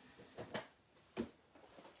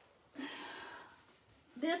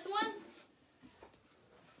 This one.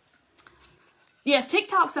 Yes,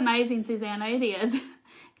 TikTok's amazing, Susanna. It is.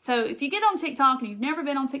 So if you get on TikTok and you've never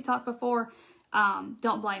been on TikTok before,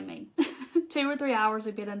 don't blame me. 2 or 3 hours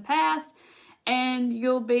will be done past, and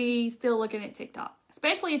you'll be still looking at TikTok.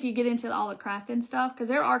 Especially if you get into all the crafting stuff, because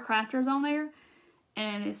there are crafters on there,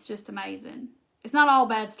 and it's just amazing. It's not all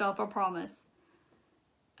bad stuff, I promise.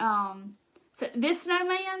 So this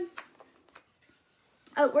snowman.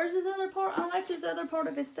 Oh, where's his other part? I left his other part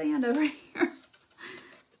of his stand over here.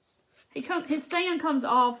 His stand comes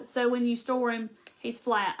off, so when you store him, he's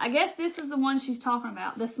flat. I guess this is the one she's talking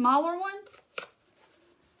about. The smaller one.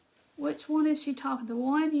 Which one is she talking? The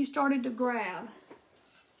one you started to grab.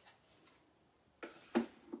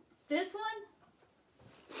 This one?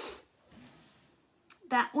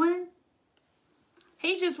 That one?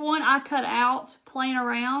 He's just one I cut out, playing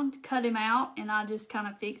around, cut him out, and I just kind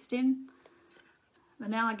of fixed him. But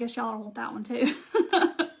now I guess y'all want that one too.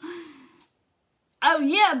 Oh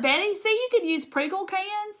yeah, Betty, see, you could use Pringle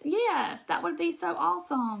cans. Yes, that would be so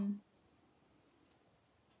awesome.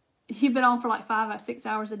 You've been on for like 5 or 6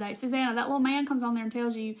 hours a day. Susanna, that little man comes on there and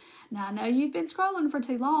tells you, now I know you've been scrolling for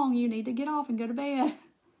too long. You need to get off and go to bed.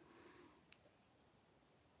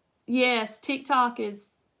 Yes, TikTok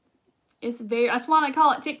it's very, that's why they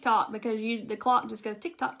call it TikTok, because the clock just goes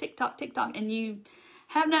tick-tock, tick-tock, tick-tock, and you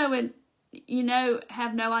have no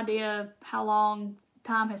idea how long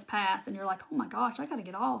time has passed, and you're like, oh my gosh, I gotta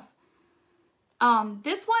get off.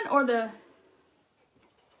 This one or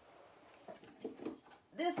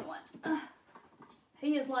this one.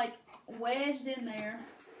 He is like wedged in there.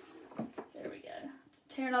 There we go.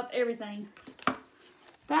 Tearing up everything.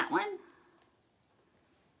 That one.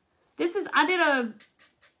 I did a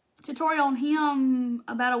tutorial on him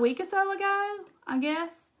about a week or so ago, I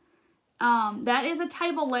guess. That is a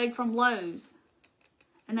table leg from Lowe's.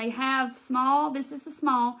 And they have small, this is the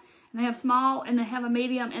small, and they have small, and they have a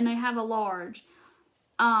medium, and they have a large.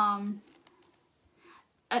 No,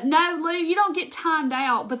 Lou, you don't get timed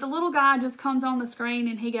out, but the little guy just comes on the screen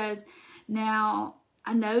and he goes, now,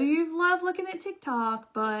 I know you've loved looking at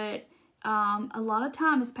TikTok, but a lot of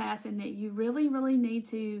time is passing that you really, really need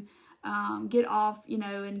to get off,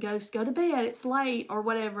 and go to bed. It's late or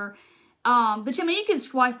whatever. But I mean, you can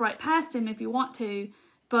swipe right past him if you want to,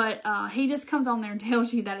 but he just comes on there and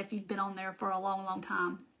tells you that if you've been on there for a long, long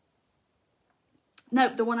time.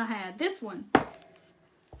 Nope, the one I had. This one.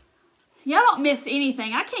 Y'all don't miss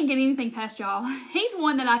anything. I can't get anything past y'all. He's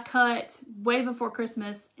one that I cut way before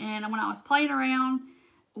Christmas, and when I was playing around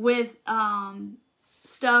with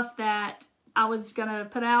stuff that I was gonna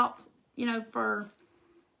put out,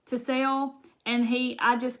 to sell, and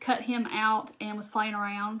I just cut him out and was playing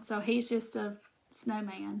around. So he's just a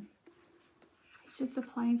snowman. He's just a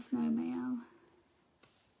plain snowman.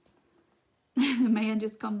 The man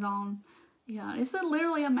just comes on. Yeah, it's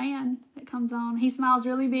literally a man that comes on. He smiles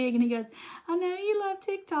really big and he goes, I know you love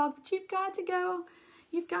TikTok, but you've got to go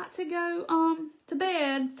to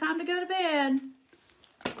bed. It's time to go to bed.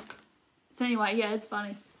 So anyway, yeah, it's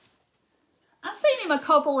funny. I've seen him a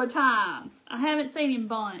couple of times. I haven't seen him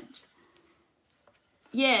bunch.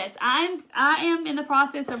 Yes, I am in the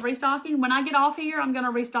process of restocking. When I get off here, I'm going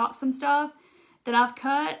to restock some stuff that I've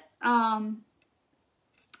cut.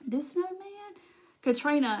 This snowman,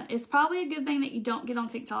 Katrina, it's probably a good thing that you don't get on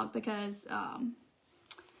TikTok because,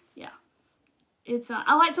 yeah. It's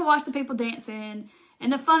I like to watch the people dancing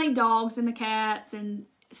and the funny dogs and the cats, and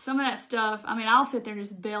some of that stuff, I mean, I'll sit there and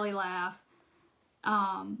just belly laugh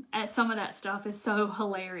at some of that stuff. Is so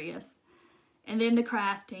hilarious. And then the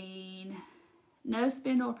crafting. No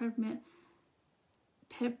spindle or peppermint.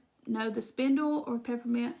 No, the spindle or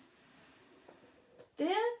peppermint. This.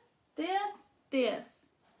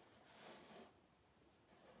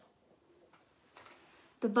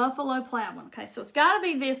 The buffalo plaid one. Okay, so it's got to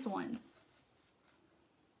be this one.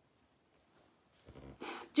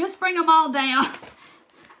 Just bring them all down.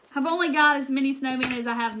 I've only got as many snowmen as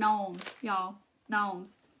I have gnomes, y'all.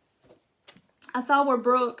 Gnomes. I saw where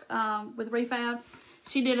Brooke, with Refab,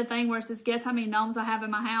 she did a thing where it says, guess how many gnomes I have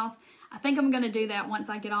in my house. I think I'm going to do that once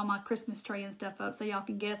I get all my Christmas tree and stuff up so y'all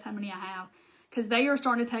can guess how many I have. Because they are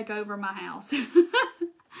starting to take over my house.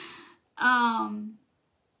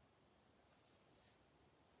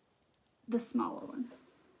 The smaller one.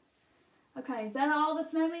 Okay, is that all the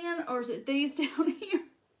snowmen? Or is it these down here?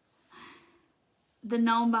 The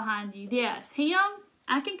gnome behind you. Yes, him.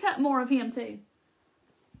 I can cut more of him too.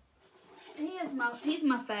 He's my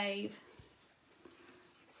fave.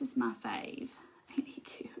 This is my fave. Ain't he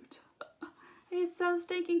cute? He's so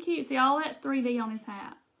stinking cute. See, all that's 3D on his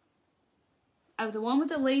hat. Oh, the one with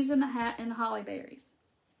the leaves in the hat and the holly berries.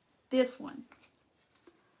 This one.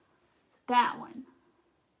 That one.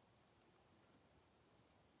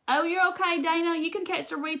 Oh, you're okay, Dana. You can catch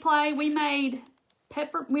the replay. We made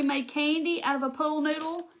candy out of a pool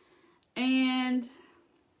noodle, and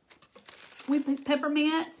we put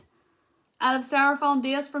peppermints out of styrofoam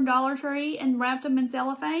discs from Dollar Tree and wrapped them in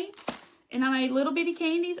cellophane. And I made little bitty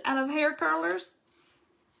candies out of hair curlers.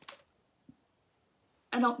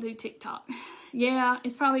 I don't do TikTok. Yeah,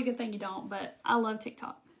 it's probably a good thing you don't, but I love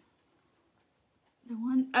TikTok. The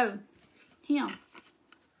one, oh, him.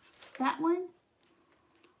 That one.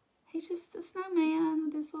 He's just the snowman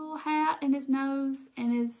with his little hat and his nose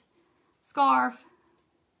and his scarf.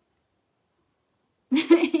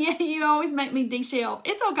 Yeah, you always make me de-shelf.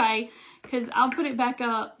 It's okay, because I'll put it back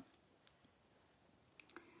up.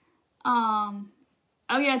 Oh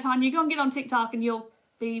yeah, Tanya, you're going to get on TikTok and you'll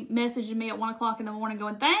be messaging me at 1 o'clock in the morning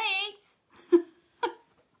going, thanks.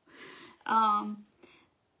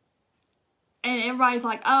 And everybody's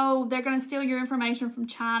like, oh, they're going to steal your information from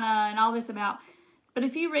China and all this about... But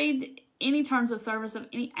if you read any terms of service of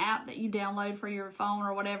any app that you download for your phone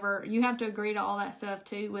or whatever, you have to agree to all that stuff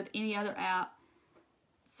too with any other app.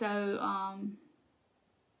 So, the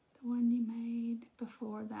one you made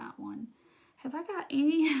before that one. Have I got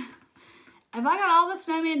any? Have I got all the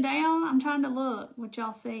snowmen down? I'm trying to look what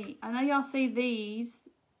y'all see. I know y'all see these.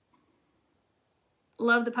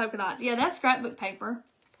 Love the polka dots. Yeah, that's scrapbook paper.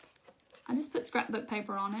 I just put scrapbook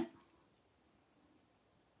paper on it.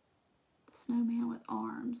 Snowman with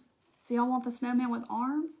arms. So y'all want the snowman with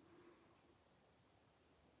arms?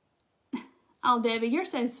 Oh, Debbie, you're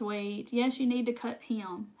so sweet. Yes, you need to cut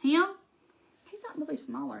him. Him? He's not really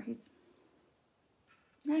smaller.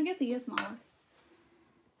 I guess he is smaller.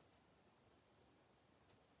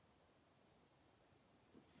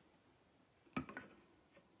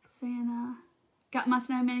 Santa. Got my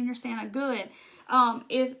snowman in your Santa. Good.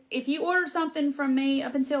 If you ordered something from me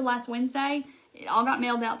up until last Wednesday, it all got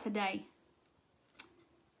mailed out today.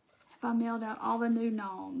 I mailed out all the new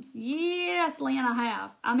gnomes. Yes, Lynn, I have.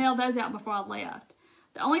 I mailed those out before I left.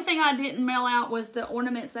 The only thing I didn't mail out was the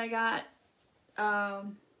ornaments they got. The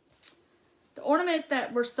ornaments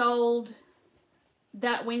that were sold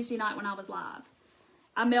that Wednesday night when I was live.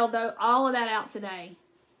 I mailed all of that out today.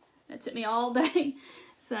 It took me all day.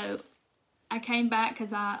 So I came back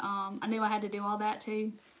because I knew I had to do all that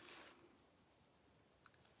too.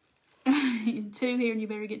 2 here and you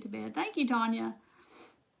better get to bed. Thank you, Tanya.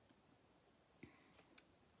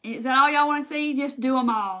 Is that all y'all want to see? Just do them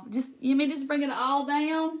all. You mean just bring it all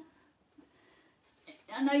down?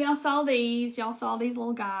 I know y'all saw these. Y'all saw these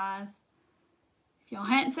little guys. If y'all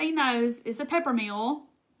hadn't seen those, it's a pepper mill.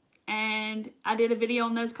 And I did a video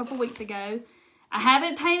on those a couple weeks ago. I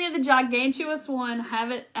haven't painted the gigantuous one.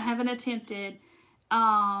 I haven't attempted.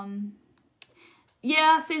 Yeah,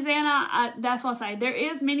 Susanna, that's what I say. There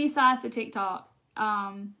is many sides to TikTok.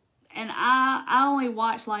 And I only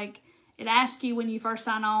watch, like, it asks you when you first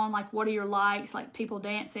sign on, like, what are your likes, like people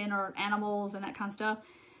dancing or animals and that kind of stuff.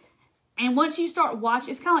 And once you start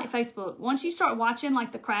watching, it's kind of like Facebook. Once you start watching,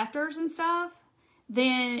 like, the crafters and stuff,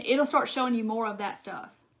 then it'll start showing you more of that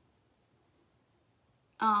stuff.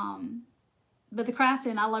 But the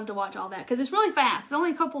crafting, I love to watch all that because it's really fast. It's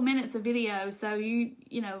only a couple minutes of video, so you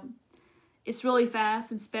know, it's really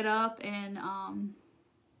fast and sped up. And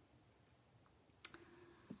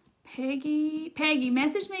Peggy,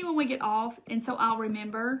 message me when we get off, and so I'll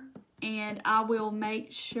remember, and I will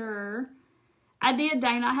make sure I did,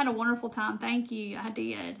 Dana. I had a wonderful time. Thank you. I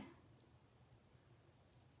did.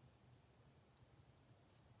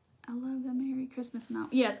 I love the Merry Christmas note.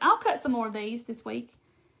 Yes, I'll cut some more of these this week.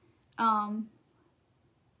 Thanks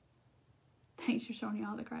for showing you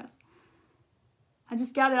all the crafts. I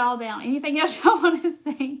just got it all down. Anything else y'all want to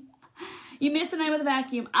see? You missed the name of the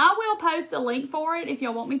vacuum. I will post a link for it if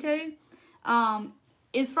y'all want me to.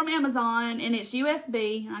 It's from Amazon and it's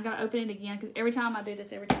USB. I gotta open it again because every time I do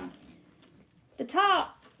this, every time. The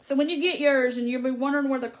top, so when you get yours and you'll be wondering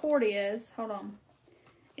where the cord is, hold on.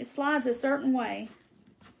 It slides a certain way.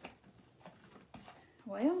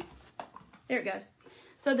 Well, there it goes.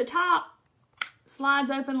 So the top slides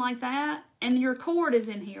open like that, and your cord is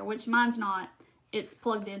in here, which mine's not. It's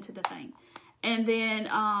plugged into the thing. And then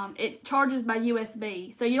it charges by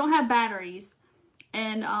USB, so you don't have batteries.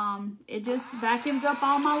 And it just vacuums up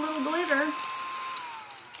all my little glitter.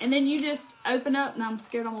 And then you just open up, and I'm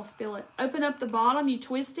scared I'm gonna spill it. Open up the bottom, you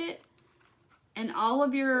twist it, and all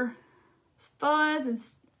of your fuzz and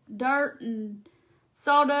dirt and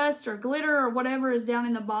sawdust or glitter or whatever is down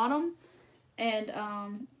in the bottom. And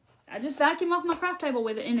I just vacuum off my craft table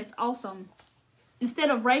with it, and it's awesome. Instead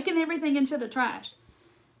of raking everything into the trash.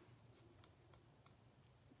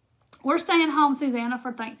 We're staying home, Susanna,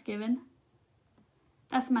 for Thanksgiving.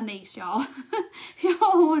 That's my niece, y'all.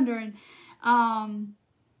 Y'all wondering.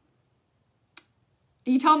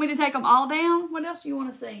 You told me to take them all down. What else do you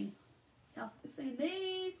want to see? Y'all seen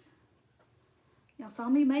these? Y'all saw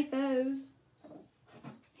me make those.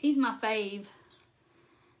 He's my fave.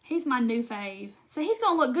 He's my new fave. So he's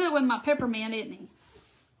going to look good with my peppermint, isn't he?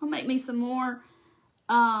 I'll make me some more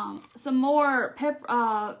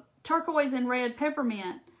turquoise and red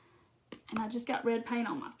peppermint. And I just got red paint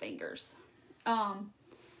on my fingers.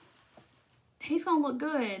 He's going to look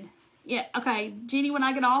good. Yeah, okay. Jenny, when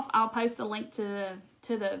I get off, I'll post the link to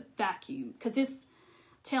the vacuum. Because it's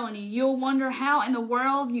telling you, you'll wonder how in the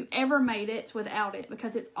world you ever made it without it.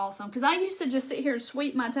 Because it's awesome. Because I used to just sit here and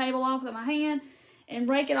sweep my table off with my hand and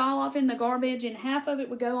rake it all off in the garbage. And half of it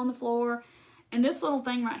would go on the floor. And this little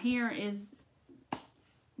thing right here is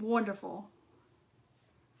wonderful.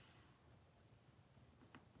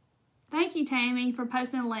 Thank you, Tammy, for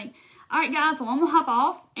posting the link. All right, guys, well, I'm going to hop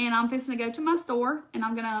off, and I'm fixing to go to my store, and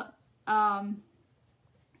I'm going to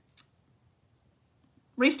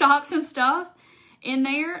restock some stuff in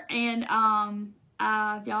there, and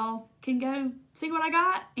y'all can go see what I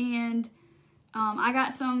got. And I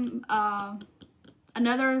got some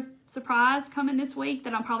another surprise coming this week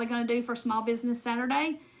that I'm probably going to do for Small Business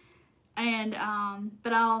Saturday, and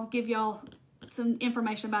but I'll give y'all some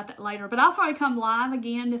information about that later. But I'll probably come live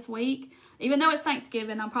again this week. Even though it's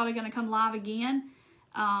Thanksgiving, I'm probably going to come live again.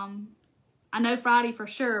 I know Friday for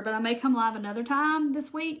sure, but I may come live another time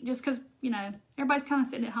this week just because, you know, everybody's kind of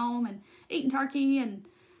sitting at home and eating turkey and,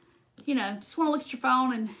 you know, just want to look at your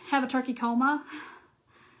phone and have a turkey coma.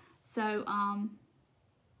 So,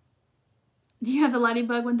 you have the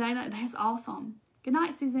ladybug one, Dana? That's awesome. Good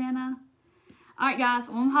night, Susanna. All right, guys,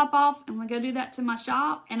 I'm going to hop off and we'll go do that to my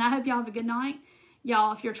shop. And I hope y'all have a good night.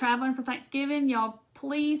 Y'all, if you're traveling for Thanksgiving, y'all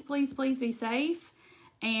please, please, please be safe.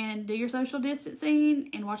 And do your social distancing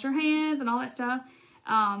and wash your hands and all that stuff.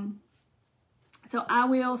 So I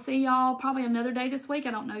will see y'all probably another day this week.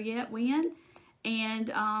 I don't know yet when.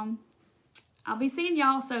 And I'll be seeing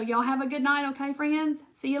y'all. So y'all have a good night, okay, friends?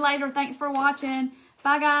 See you later. Thanks for watching.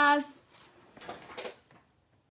 Bye, guys.